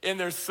 And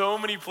there's so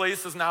many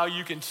places now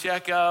you can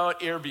check out,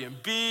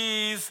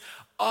 Airbnbs.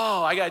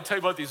 Oh, I gotta tell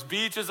you about these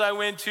beaches I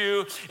went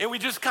to. And we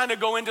just kind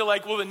of go into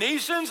the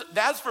nations,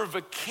 that's for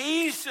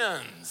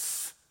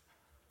vacations.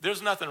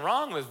 There's nothing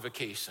wrong with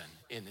vacation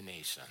in the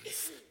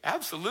nations.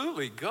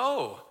 Absolutely,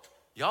 go.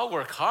 Y'all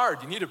work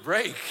hard, you need a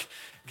break.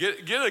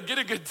 Get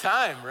a good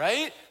time,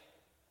 right?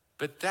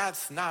 But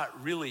that's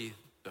not really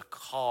the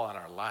call on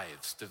our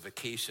lives to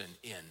vacation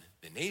in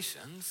the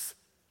nations.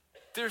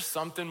 There's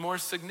something more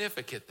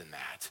significant than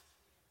that.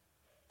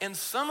 And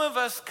some of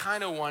us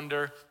kind of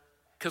wonder,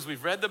 because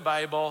we've read the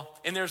Bible,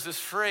 and there's this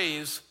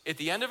phrase at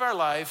the end of our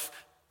life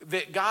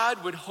that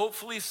God would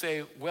hopefully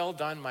say, well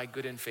done, my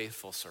good and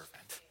faithful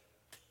servant.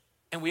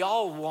 And we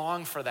all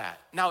long for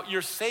that. Now,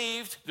 you're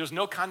saved. There's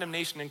no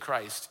condemnation in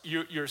Christ.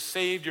 You're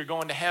saved. You're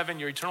going to heaven.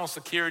 Your eternal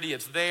security,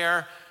 it's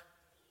there.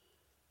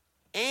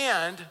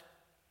 And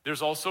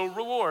there's also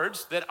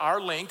rewards that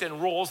are linked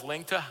and roles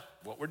linked to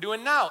what we're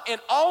doing now. And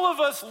all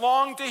of us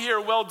long to hear,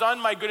 well done,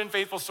 my good and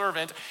faithful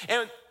servant.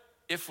 And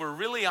if we're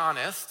really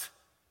honest,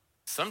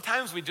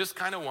 sometimes we just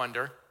kind of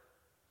wonder,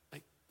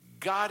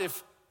 God,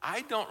 if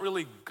I don't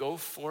really go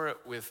for it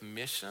with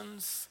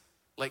missions,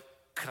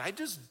 could I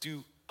just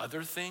do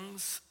other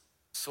things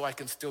so I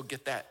can still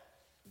get that,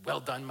 well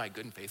done, my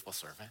good and faithful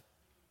servant?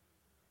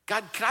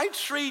 God, can I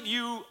trade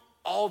you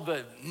all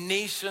the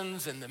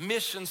nations and the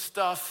mission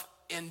stuff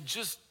and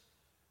just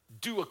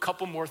do a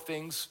couple more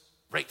things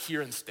right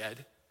here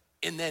instead?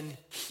 And then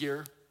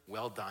here,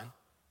 well done,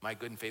 my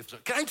good and faithful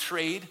servant. Can I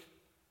trade?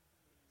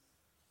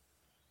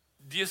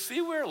 Do you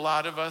see where a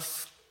lot of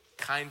us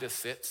kind of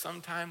sit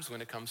sometimes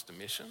when it comes to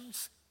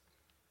missions?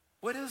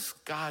 What does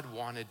God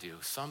want to do?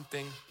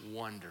 Something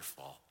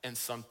wonderful and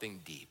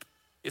something deep.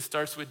 It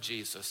starts with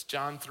Jesus.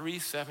 John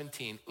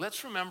 3:17.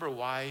 Let's remember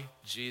why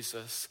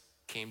Jesus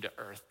came to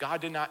earth.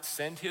 God did not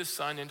send his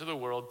son into the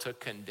world to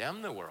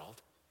condemn the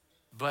world,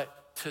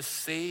 but to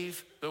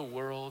save the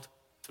world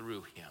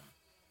through him.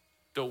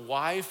 The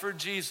why for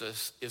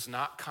Jesus is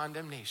not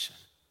condemnation,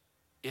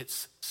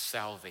 it's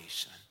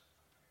salvation.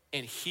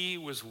 And he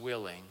was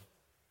willing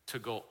to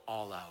go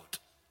all out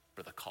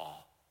for the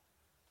call.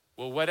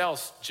 Well, what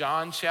else?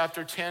 John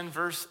chapter 10,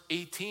 verse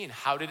 18.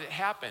 How did it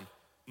happen?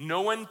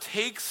 No one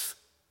takes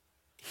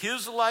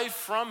his life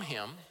from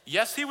him.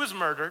 Yes, he was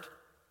murdered,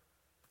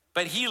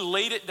 but he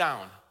laid it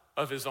down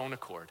of his own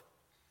accord.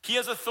 He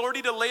has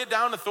authority to lay it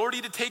down,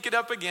 authority to take it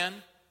up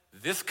again.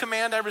 This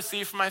command I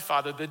received from my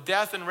Father, the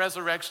death and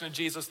resurrection of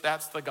Jesus,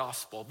 that's the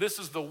gospel. This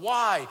is the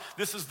why.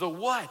 This is the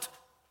what.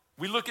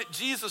 We look at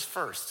Jesus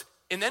first.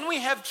 And then we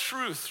have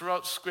truth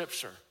throughout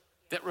Scripture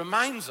that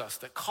reminds us,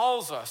 that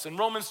calls us. In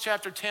Romans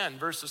chapter 10,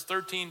 verses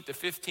 13 to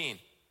 15,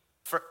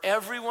 for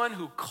everyone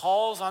who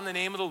calls on the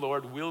name of the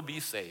Lord will be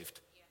saved.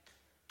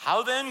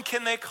 How then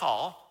can they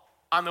call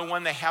on the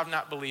one they have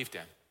not believed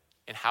in?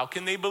 And how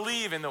can they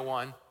believe in the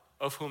one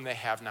of whom they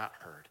have not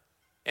heard?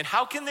 And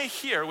how can they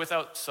hear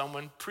without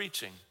someone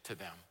preaching to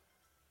them?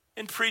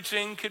 And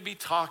preaching could be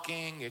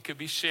talking, it could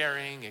be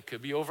sharing, it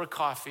could be over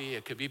coffee,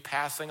 it could be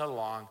passing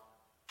along.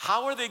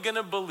 How are they going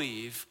to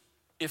believe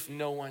if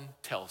no one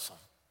tells them?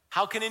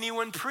 How can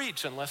anyone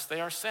preach unless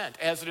they are sent?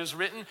 As it is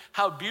written,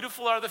 how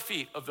beautiful are the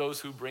feet of those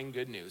who bring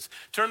good news.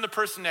 Turn the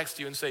person next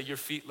to you and say, your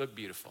feet look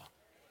beautiful.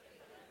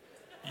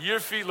 Your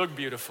feet look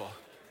beautiful.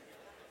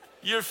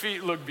 Your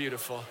feet look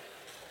beautiful.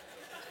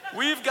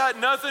 We've got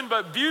nothing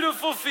but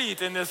beautiful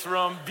feet in this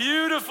room.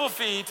 Beautiful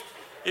feet.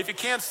 If you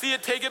can't see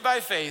it, take it by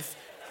faith,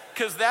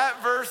 because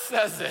that verse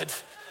says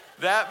it.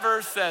 That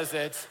verse says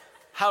it.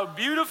 How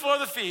beautiful are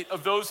the feet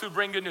of those who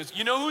bring good news.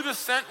 You know who the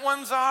sent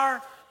ones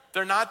are?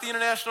 They're not the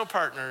international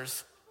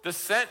partners. The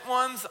sent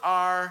ones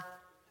are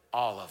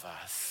all of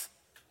us.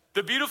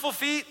 The beautiful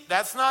feet,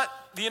 that's not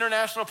the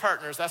international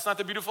partners. That's not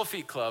the Beautiful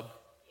Feet Club.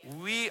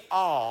 We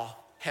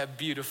all have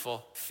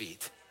beautiful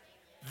feet.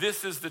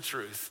 This is the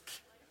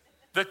truth.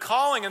 The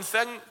calling in 2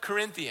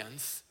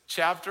 Corinthians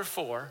chapter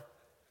 4,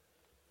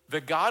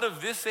 the God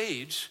of this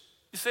age,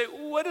 you say,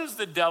 what is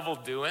the devil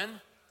doing?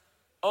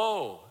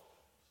 Oh,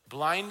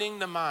 blinding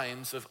the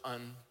minds of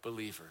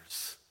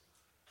unbelievers.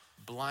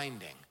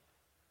 Blinding.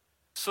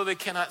 So they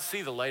cannot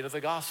see the light of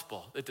the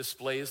gospel that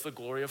displays the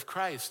glory of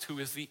Christ, who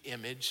is the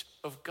image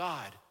of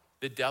God.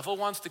 The devil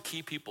wants to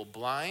keep people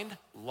blind,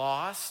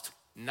 lost,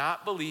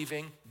 not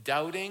believing,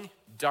 doubting,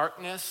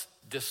 darkness,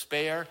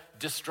 despair,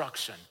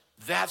 destruction.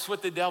 That's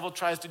what the devil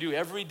tries to do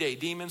every day.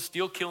 Demons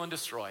steal, kill, and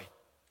destroy.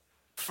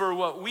 For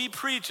what we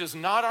preach is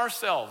not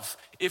ourselves.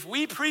 If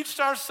we preached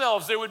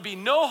ourselves, there would be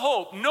no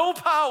hope, no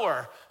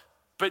power.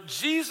 But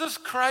Jesus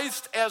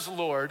Christ as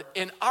Lord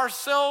and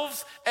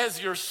ourselves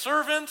as your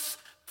servants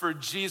for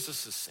Jesus'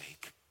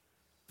 sake.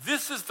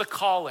 This is the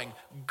calling.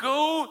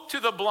 Go to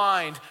the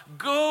blind.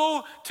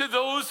 Go to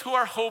those who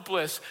are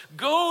hopeless.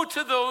 Go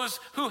to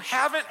those who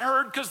haven't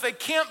heard because they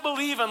can't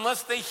believe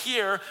unless they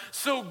hear.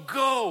 So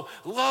go,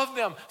 love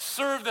them,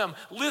 serve them,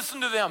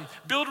 listen to them,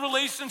 build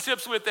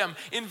relationships with them,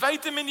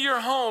 invite them into your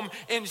home,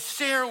 and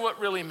share what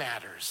really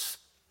matters.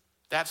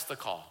 That's the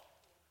call.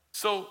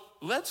 So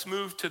let's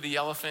move to the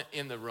elephant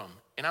in the room.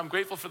 And I'm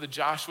grateful for the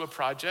Joshua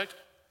Project,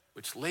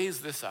 which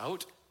lays this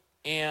out.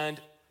 And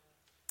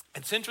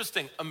it's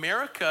interesting,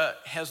 America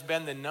has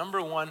been the number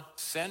one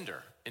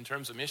sender in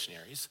terms of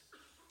missionaries,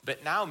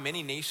 but now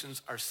many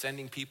nations are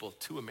sending people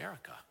to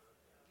America.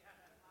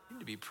 We need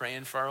to be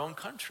praying for our own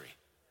country,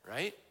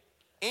 right?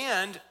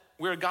 And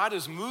where God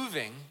is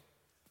moving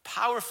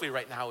powerfully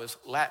right now is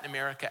Latin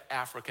America,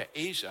 Africa,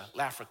 Asia,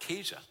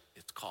 Lafricasia,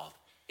 it's called,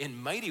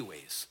 in mighty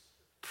ways.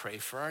 Pray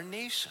for our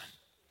nation,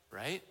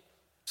 right?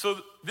 So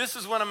this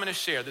is what I'm gonna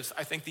share. This,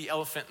 I think, the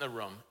elephant in the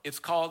room. It's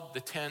called the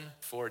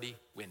 1040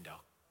 window.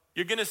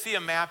 You're gonna see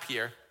a map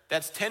here.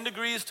 That's 10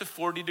 degrees to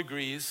 40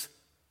 degrees.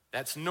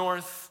 That's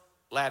north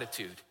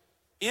latitude.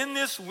 In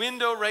this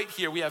window right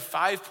here, we have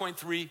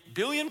 5.3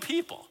 billion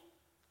people.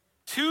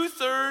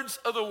 2/3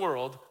 of the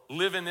world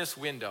live in this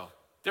window.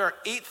 There are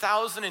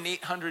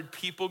 8,800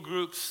 people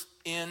groups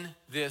in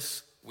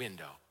this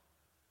window.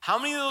 How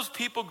many of those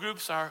people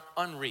groups are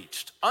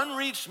unreached?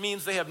 Unreached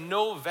means they have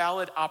no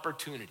valid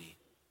opportunity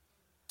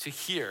to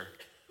hear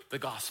the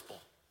gospel,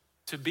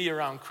 to be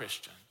around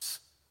Christians.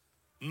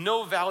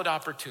 No valid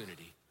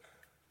opportunity.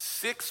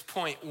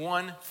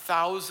 6.1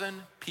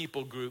 thousand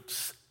people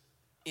groups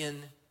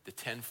in the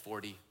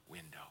 1040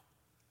 window.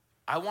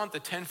 I want the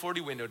 1040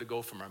 window to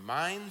go from our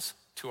minds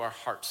to our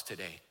hearts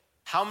today.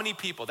 How many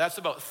people? That's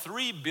about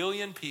 3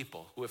 billion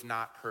people who have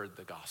not heard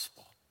the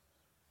gospel.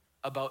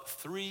 About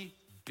 3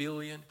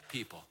 billion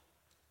people.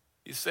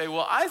 You say,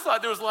 well, I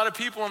thought there was a lot of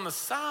people on the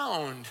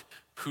sound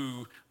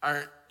who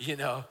aren't,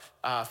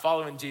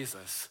 following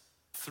Jesus.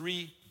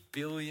 3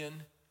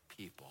 billion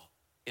people.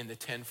 in the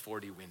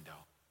 1040 window.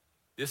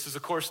 This is,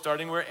 of course,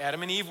 starting where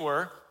Adam and Eve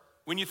were.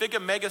 When you think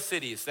of mega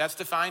cities, that's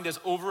defined as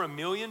over 1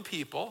 million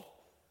people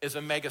is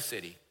a mega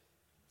city.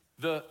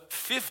 The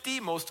 50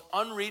 most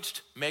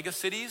unreached mega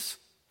cities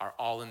are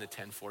all in the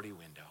 1040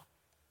 window.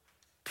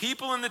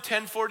 People in the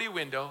 1040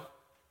 window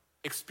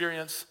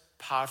experience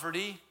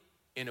poverty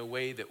in a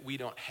way that we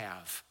don't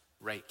have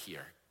right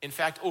here. In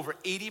fact, over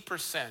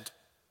 80%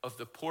 of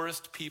the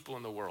poorest people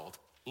in the world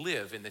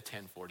live in the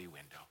 1040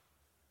 window.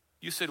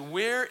 You said,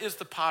 where is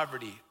the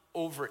poverty?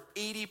 Over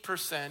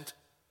 80%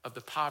 of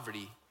the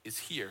poverty is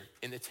here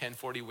in the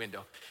 1040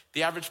 window.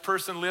 The average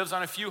person lives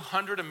on a few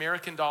hundred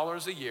American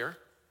dollars a year.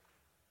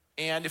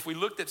 And if we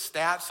looked at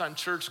stats on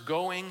church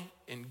going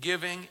and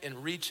giving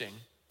and reaching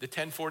the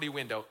 1040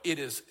 window, it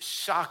is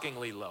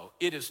shockingly low.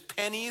 It is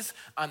pennies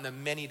on the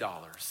many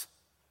dollars.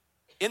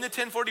 In the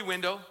 1040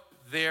 window,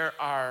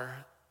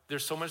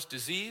 there's so much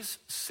disease,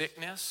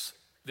 sickness.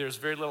 There's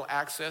very little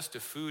access to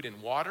food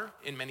and water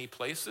in many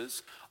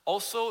places.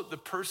 Also, the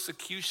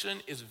persecution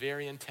is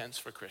very intense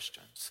for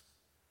Christians.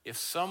 If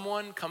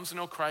someone comes to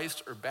know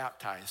Christ or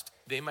baptized,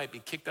 they might be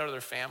kicked out of their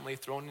family,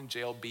 thrown in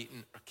jail,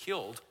 beaten, or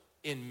killed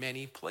in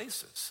many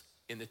places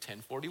in the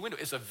 1040 window.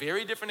 It's a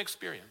very different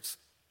experience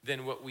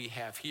than what we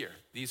have here.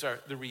 These are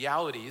the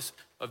realities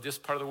of this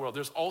part of the world.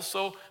 There's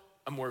also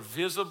a more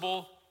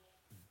visible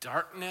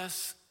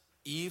darkness,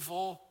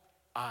 evil.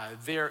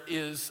 There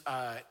is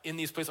in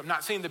these places, I'm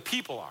not saying the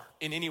people are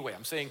in any way.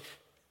 I'm saying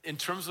in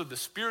terms of the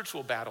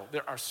spiritual battle,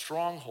 there are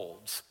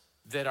strongholds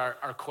that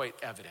are quite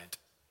evident.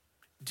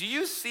 Do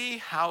you see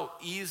how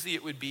easy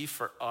it would be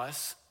for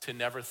us to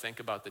never think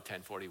about the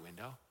 1040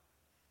 window?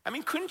 I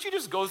mean, couldn't you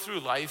just go through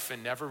life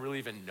and never really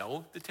even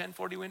know the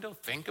 1040 window?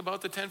 Think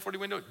about the 1040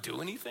 window?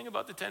 Do anything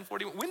about the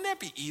 1040 window? Wouldn't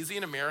that be easy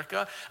in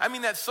America? I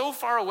mean, that's so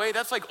far away.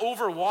 That's like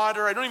over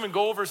water. I don't even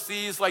go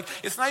overseas. Like,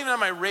 it's not even on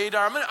my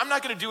radar. I'm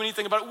not going to do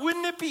anything about it.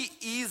 Wouldn't it be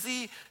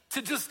easy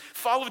to just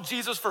follow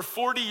Jesus for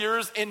 40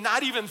 years and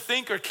not even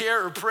think or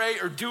care or pray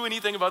or do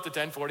anything about the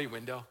 1040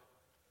 window?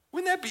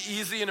 Wouldn't that be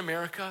easy in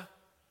America?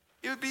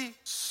 It would be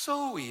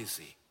so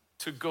easy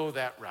to go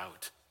that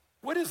route.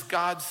 What does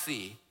God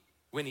see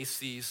when he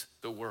sees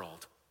the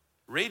world?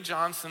 Ray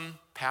Johnson,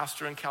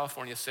 pastor in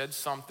California, said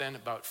something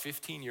about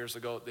 15 years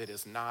ago that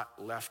has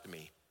not left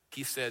me.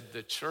 He said,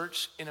 the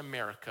church in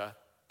America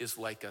is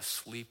like a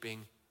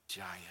sleeping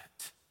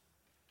giant.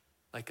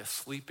 Like a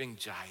sleeping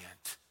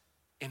giant.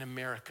 In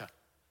America,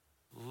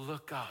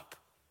 look up,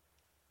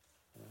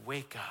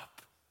 wake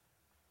up,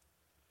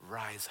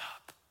 rise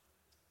up.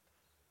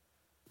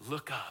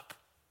 Look up,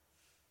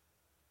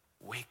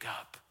 wake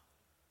up,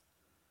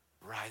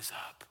 rise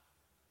up.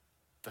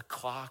 The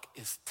clock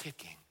is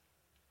ticking.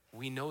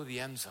 We know the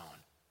end zone.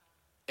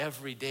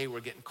 Every day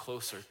we're getting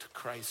closer to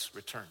Christ's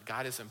return.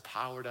 God has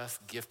empowered us,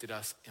 gifted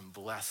us, and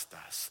blessed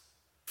us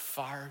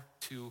far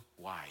too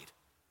wide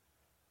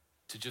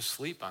to just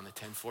sleep on the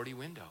 1040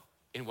 window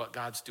in what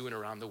God's doing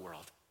around the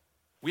world.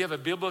 We have a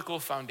biblical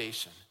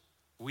foundation.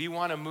 We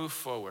want to move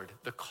forward.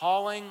 The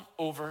calling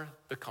over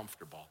the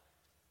comfortable.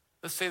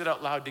 Let's say that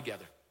out loud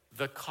together.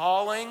 The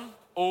calling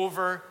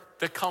over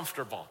the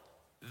comfortable.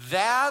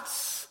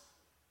 That's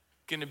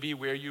going to be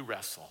where you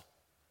wrestle.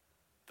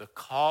 The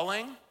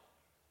calling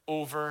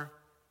over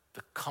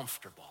the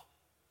comfortable.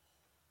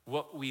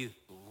 What we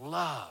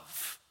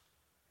love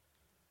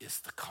is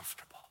the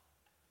comfortable.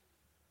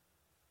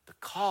 The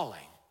calling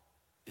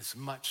is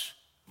much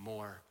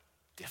more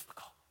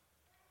difficult.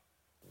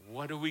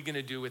 What are we going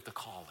to do with the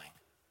calling?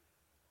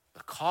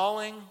 The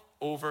calling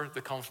over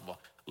the comfortable.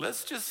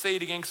 Let's just say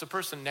it again because the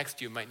person next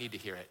to you might need to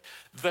hear it.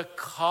 The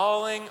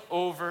calling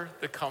over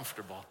the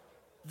comfortable.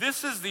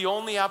 This is the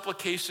only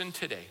application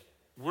today.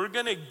 We're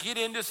going to get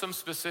into some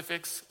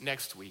specifics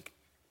next week.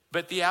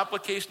 But the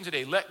application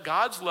today, let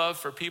God's love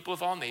for people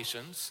of all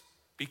nations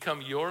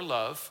become your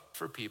love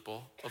for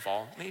people of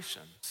all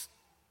nations.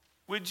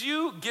 Would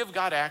you give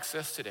God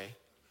access today?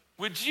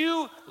 Would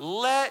you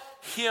let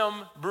him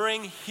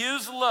bring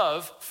his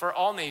love for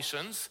all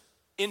nations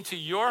into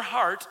your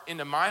heart,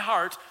 into my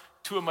heart,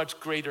 to a much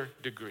greater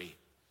degree?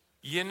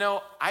 You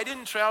know, I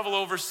didn't travel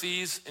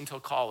overseas until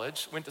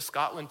college, went to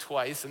Scotland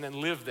twice and then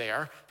lived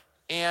there.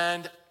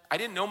 And I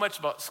didn't know much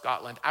about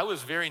Scotland. I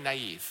was very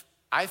naive.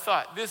 I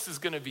thought this is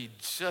gonna be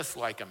just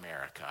like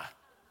America.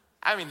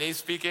 I mean, they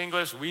speak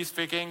English, we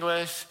speak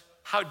English.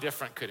 How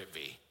different could it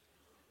be?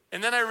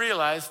 And then I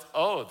realized,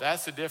 oh,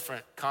 that's a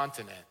different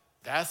continent.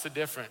 That's a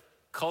different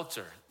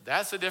culture.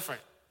 That's a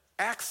different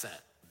accent.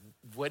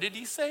 What did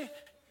he say?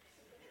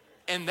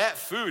 And that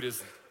food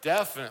is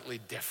definitely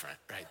different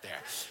right there.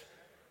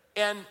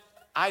 And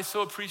I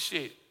so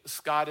appreciate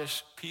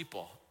Scottish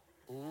people,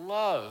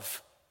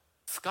 love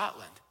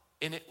Scotland.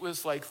 And it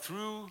was like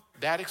through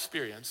that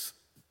experience,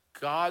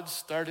 God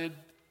started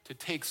to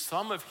take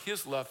some of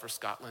his love for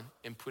Scotland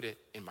and put it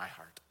in my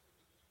heart.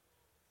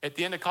 At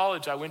the end of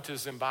college, I went to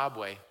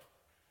Zimbabwe.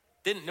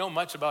 Didn't know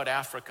much about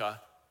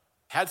Africa.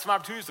 Had some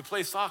opportunities to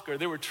play soccer.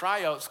 There were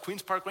tryouts,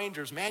 Queens Park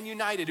Rangers, Man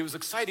United. It was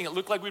exciting. It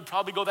looked like we'd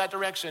probably go that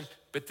direction.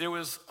 But there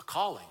was a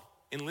calling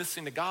in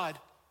listening to God.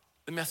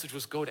 The message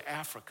was go to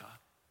Africa.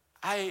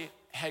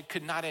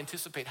 could not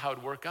anticipate how it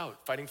would work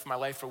out. Fighting for my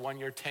life for 1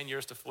 year, 10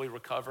 years to fully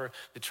recover,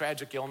 the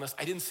tragic illness.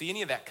 I didn't see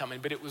any of that coming,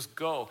 but it was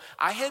go.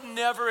 I had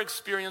never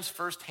experienced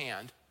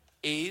firsthand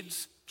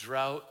AIDS,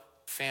 drought,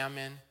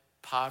 famine,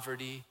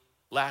 poverty,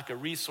 lack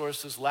of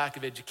resources, lack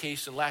of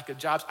education, lack of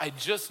jobs. I'd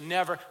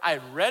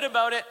read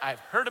about it, I've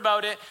heard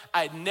about it,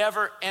 I'd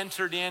never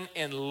entered in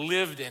and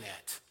lived in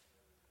it.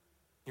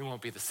 You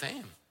won't be the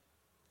same.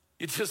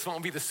 It just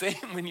won't be the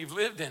same when you've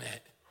lived in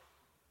it.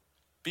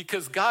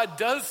 Because God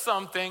does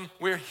something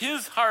where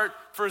his heart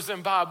for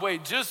Zimbabwe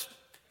just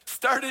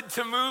started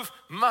to move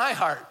my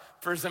heart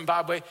for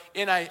Zimbabwe.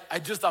 And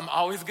I'm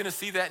always gonna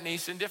see that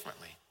nation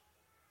differently.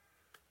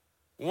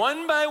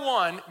 One by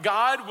one,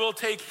 God will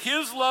take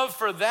his love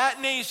for that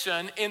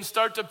nation and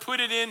start to put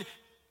it in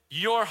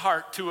your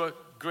heart to a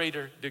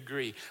greater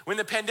degree. When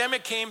the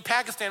pandemic came,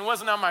 Pakistan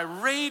wasn't on my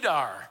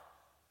radar.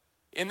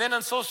 And then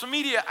on social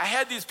media, I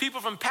had these people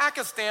from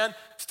Pakistan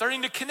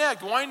starting to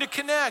connect, wanting to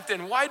connect,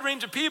 and wide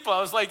range of people.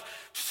 I was like,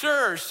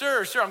 sure.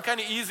 I'm kind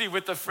of easy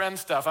with the friend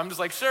stuff. I'm just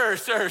like, sure.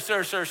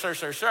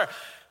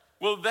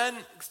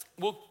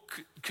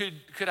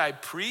 Could I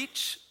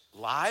preach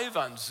live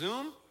on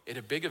Zoom at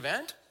a big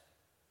event?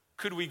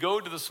 Could we go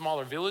to the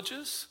smaller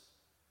villages?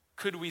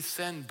 Could we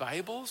send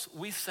Bibles?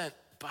 We sent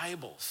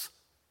Bibles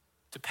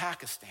to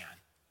Pakistan.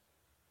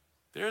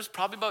 There's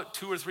probably about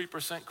 2 or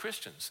 3%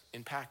 Christians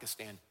in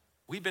Pakistan.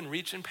 We've been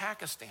reaching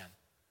Pakistan.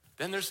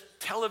 Then there's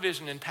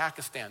television in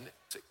Pakistan.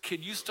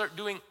 Could you start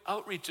doing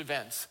outreach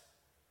events?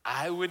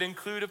 I would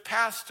include a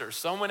pastor,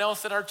 someone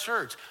else at our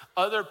church,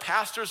 other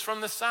pastors from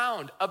the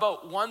Sound.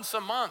 About once a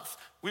month,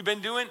 we've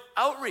been doing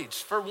outreach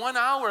for 1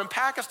 hour in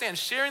Pakistan,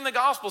 sharing the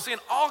gospel, seeing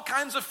all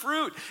kinds of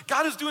fruit.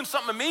 God is doing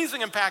something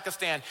amazing in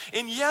Pakistan.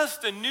 And yes,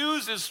 the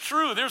news is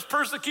true. There's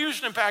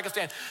persecution in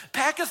Pakistan.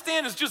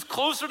 Pakistan is just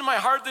closer to my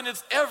heart than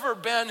it's ever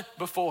been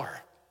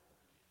before.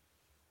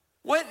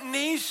 What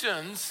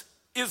nations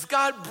is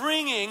God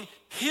bringing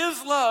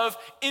his love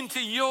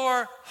into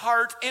your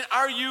heart? And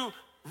are you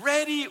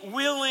ready,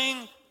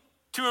 willing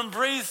to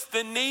embrace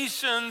the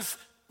nations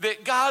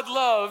that God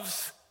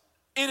loves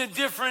in a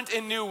different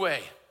and new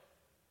way?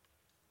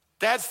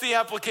 That's the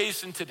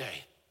application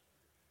today.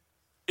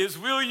 Is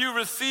will you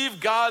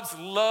receive God's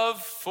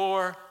love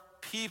for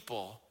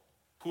people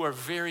who are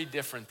very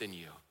different than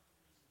you?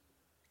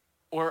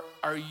 Or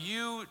are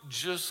you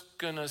just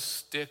gonna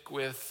stick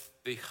with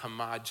the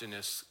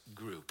homogeneous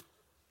group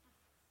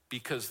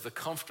because the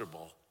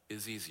comfortable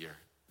is easier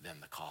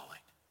than the calling?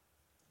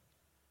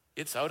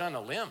 It's out on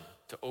a limb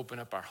to open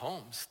up our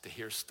homes, to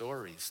hear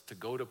stories, to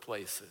go to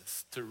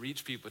places, to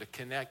reach people, to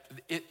connect.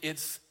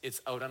 It's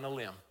out on a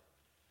limb.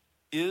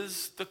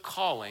 Is the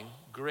calling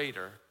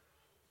greater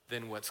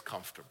than what's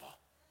comfortable?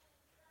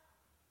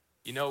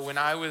 You know, when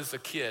I was a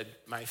kid,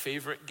 my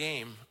favorite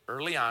game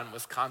early on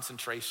was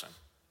concentration.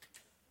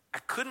 I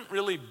couldn't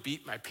really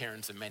beat my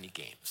parents in many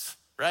games,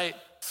 right?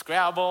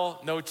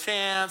 Scrabble, no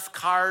chance.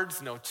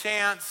 Cards, no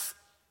chance.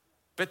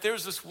 But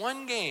there's this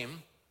one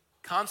game,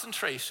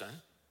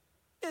 concentration.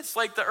 It's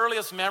like the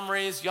earliest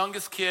memories,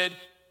 youngest kid.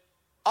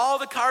 All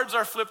the cards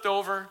are flipped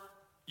over.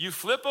 You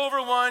flip over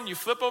one, you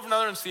flip over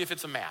another and see if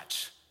it's a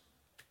match.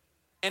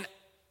 And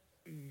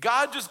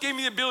God just gave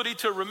me the ability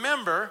to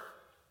remember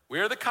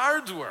where the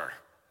cards were.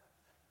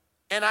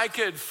 And I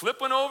could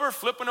flip one over,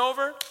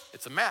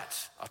 it's a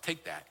match. I'll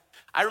take that.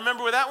 I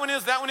remember where that one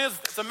is,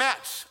 it's a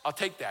match. I'll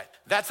take that.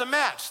 That's a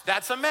match.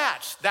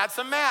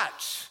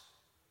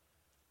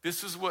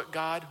 This is what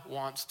God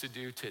wants to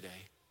do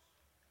today.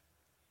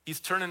 He's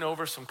turning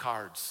over some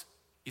cards.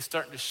 He's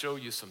starting to show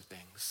you some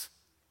things.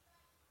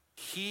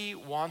 He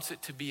wants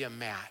it to be a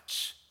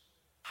match.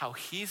 How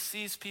he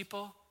sees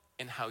people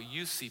and how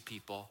you see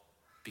people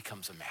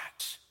becomes a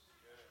match.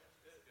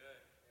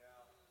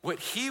 What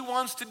he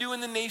wants to do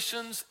in the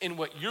nations and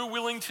what you're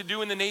willing to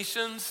do in the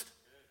nations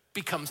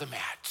becomes a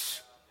match.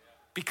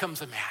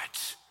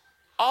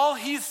 All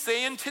he's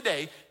saying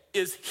today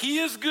is he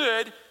is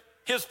good.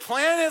 His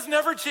plan has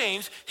never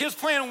changed. His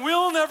plan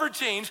will never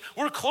change.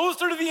 We're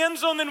closer to the end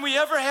zone than we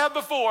ever have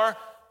before.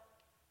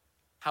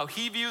 How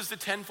he views the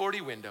 1040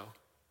 window,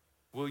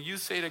 will you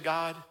say to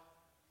God,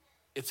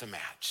 it's a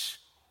match.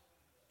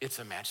 It's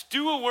a match.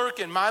 Do a work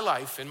in my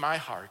life, in my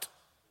heart,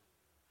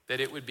 that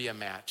it would be a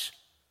match.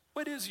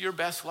 What is your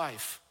best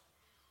life?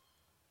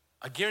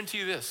 I guarantee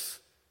you this,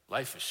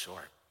 life is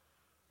short.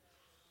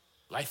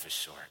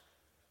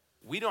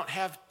 We don't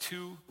have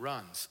 2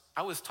 runs.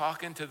 I was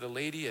talking to the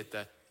lady at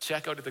the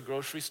checkout at the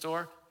grocery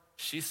store.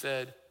 She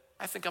said,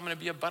 I think I'm gonna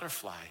be a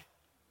butterfly.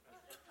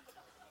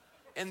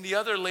 And the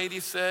other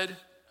lady said,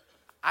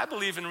 I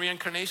believe in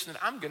reincarnation,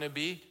 that I'm gonna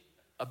be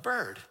a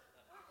bird.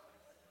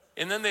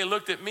 And then they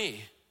looked at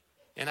me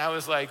and I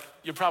was like,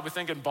 you're probably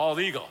thinking bald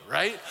eagle,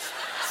 right?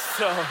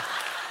 So,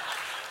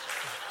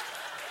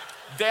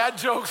 dad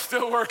jokes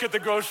still work at the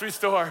grocery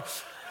store.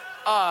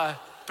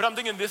 But I'm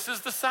thinking, this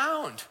is the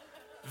sound.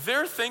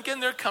 They're thinking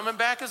they're coming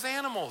back as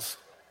animals.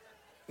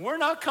 We're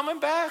not coming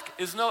back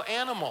as no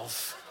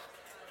animals.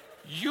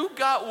 You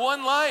got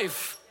one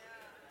life.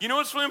 You know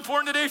what's really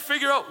important today?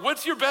 Figure out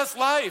what's your best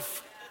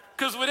life.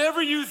 Because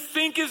whatever you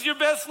think is your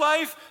best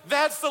life,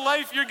 that's the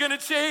life you're gonna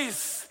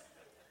chase.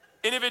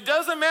 And if it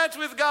doesn't match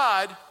with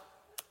God,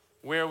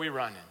 where are we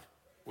running?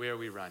 Where are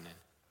we running?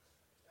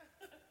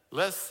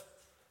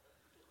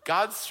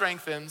 God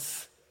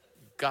strengthens,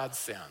 God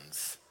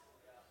sends.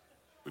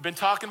 We've been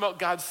talking about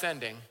God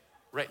sending.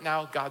 Right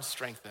now, God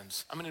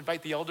strengthens. I'm gonna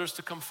invite the elders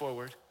to come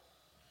forward.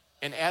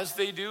 And as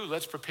they do,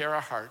 let's prepare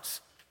our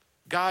hearts.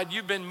 God,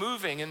 you've been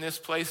moving in this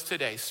place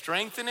today,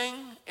 strengthening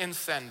and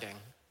sending.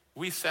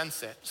 We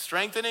sense it,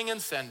 strengthening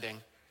and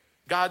sending.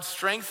 God,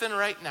 strengthen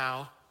right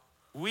now.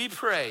 We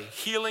pray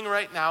healing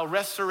right now,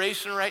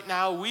 restoration right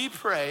now. We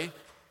pray,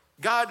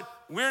 God,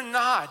 we're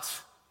not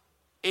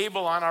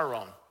able on our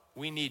own.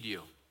 We need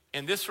you.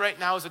 And this right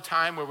now is a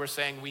time where we're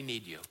saying we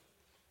need you.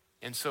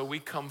 And so we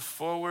come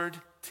forward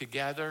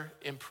together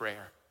in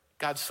prayer.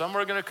 God, some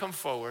are gonna come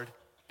forward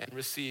and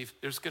receive.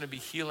 There's gonna be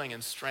healing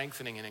and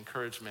strengthening and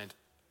encouragement.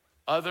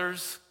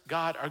 Others,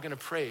 God, are gonna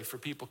pray for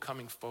people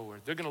coming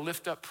forward. They're gonna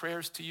lift up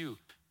prayers to you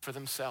for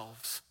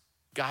themselves.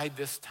 Guide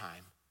this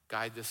time,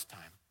 guide this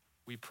time.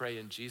 We pray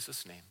in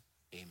Jesus' name,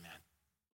 amen.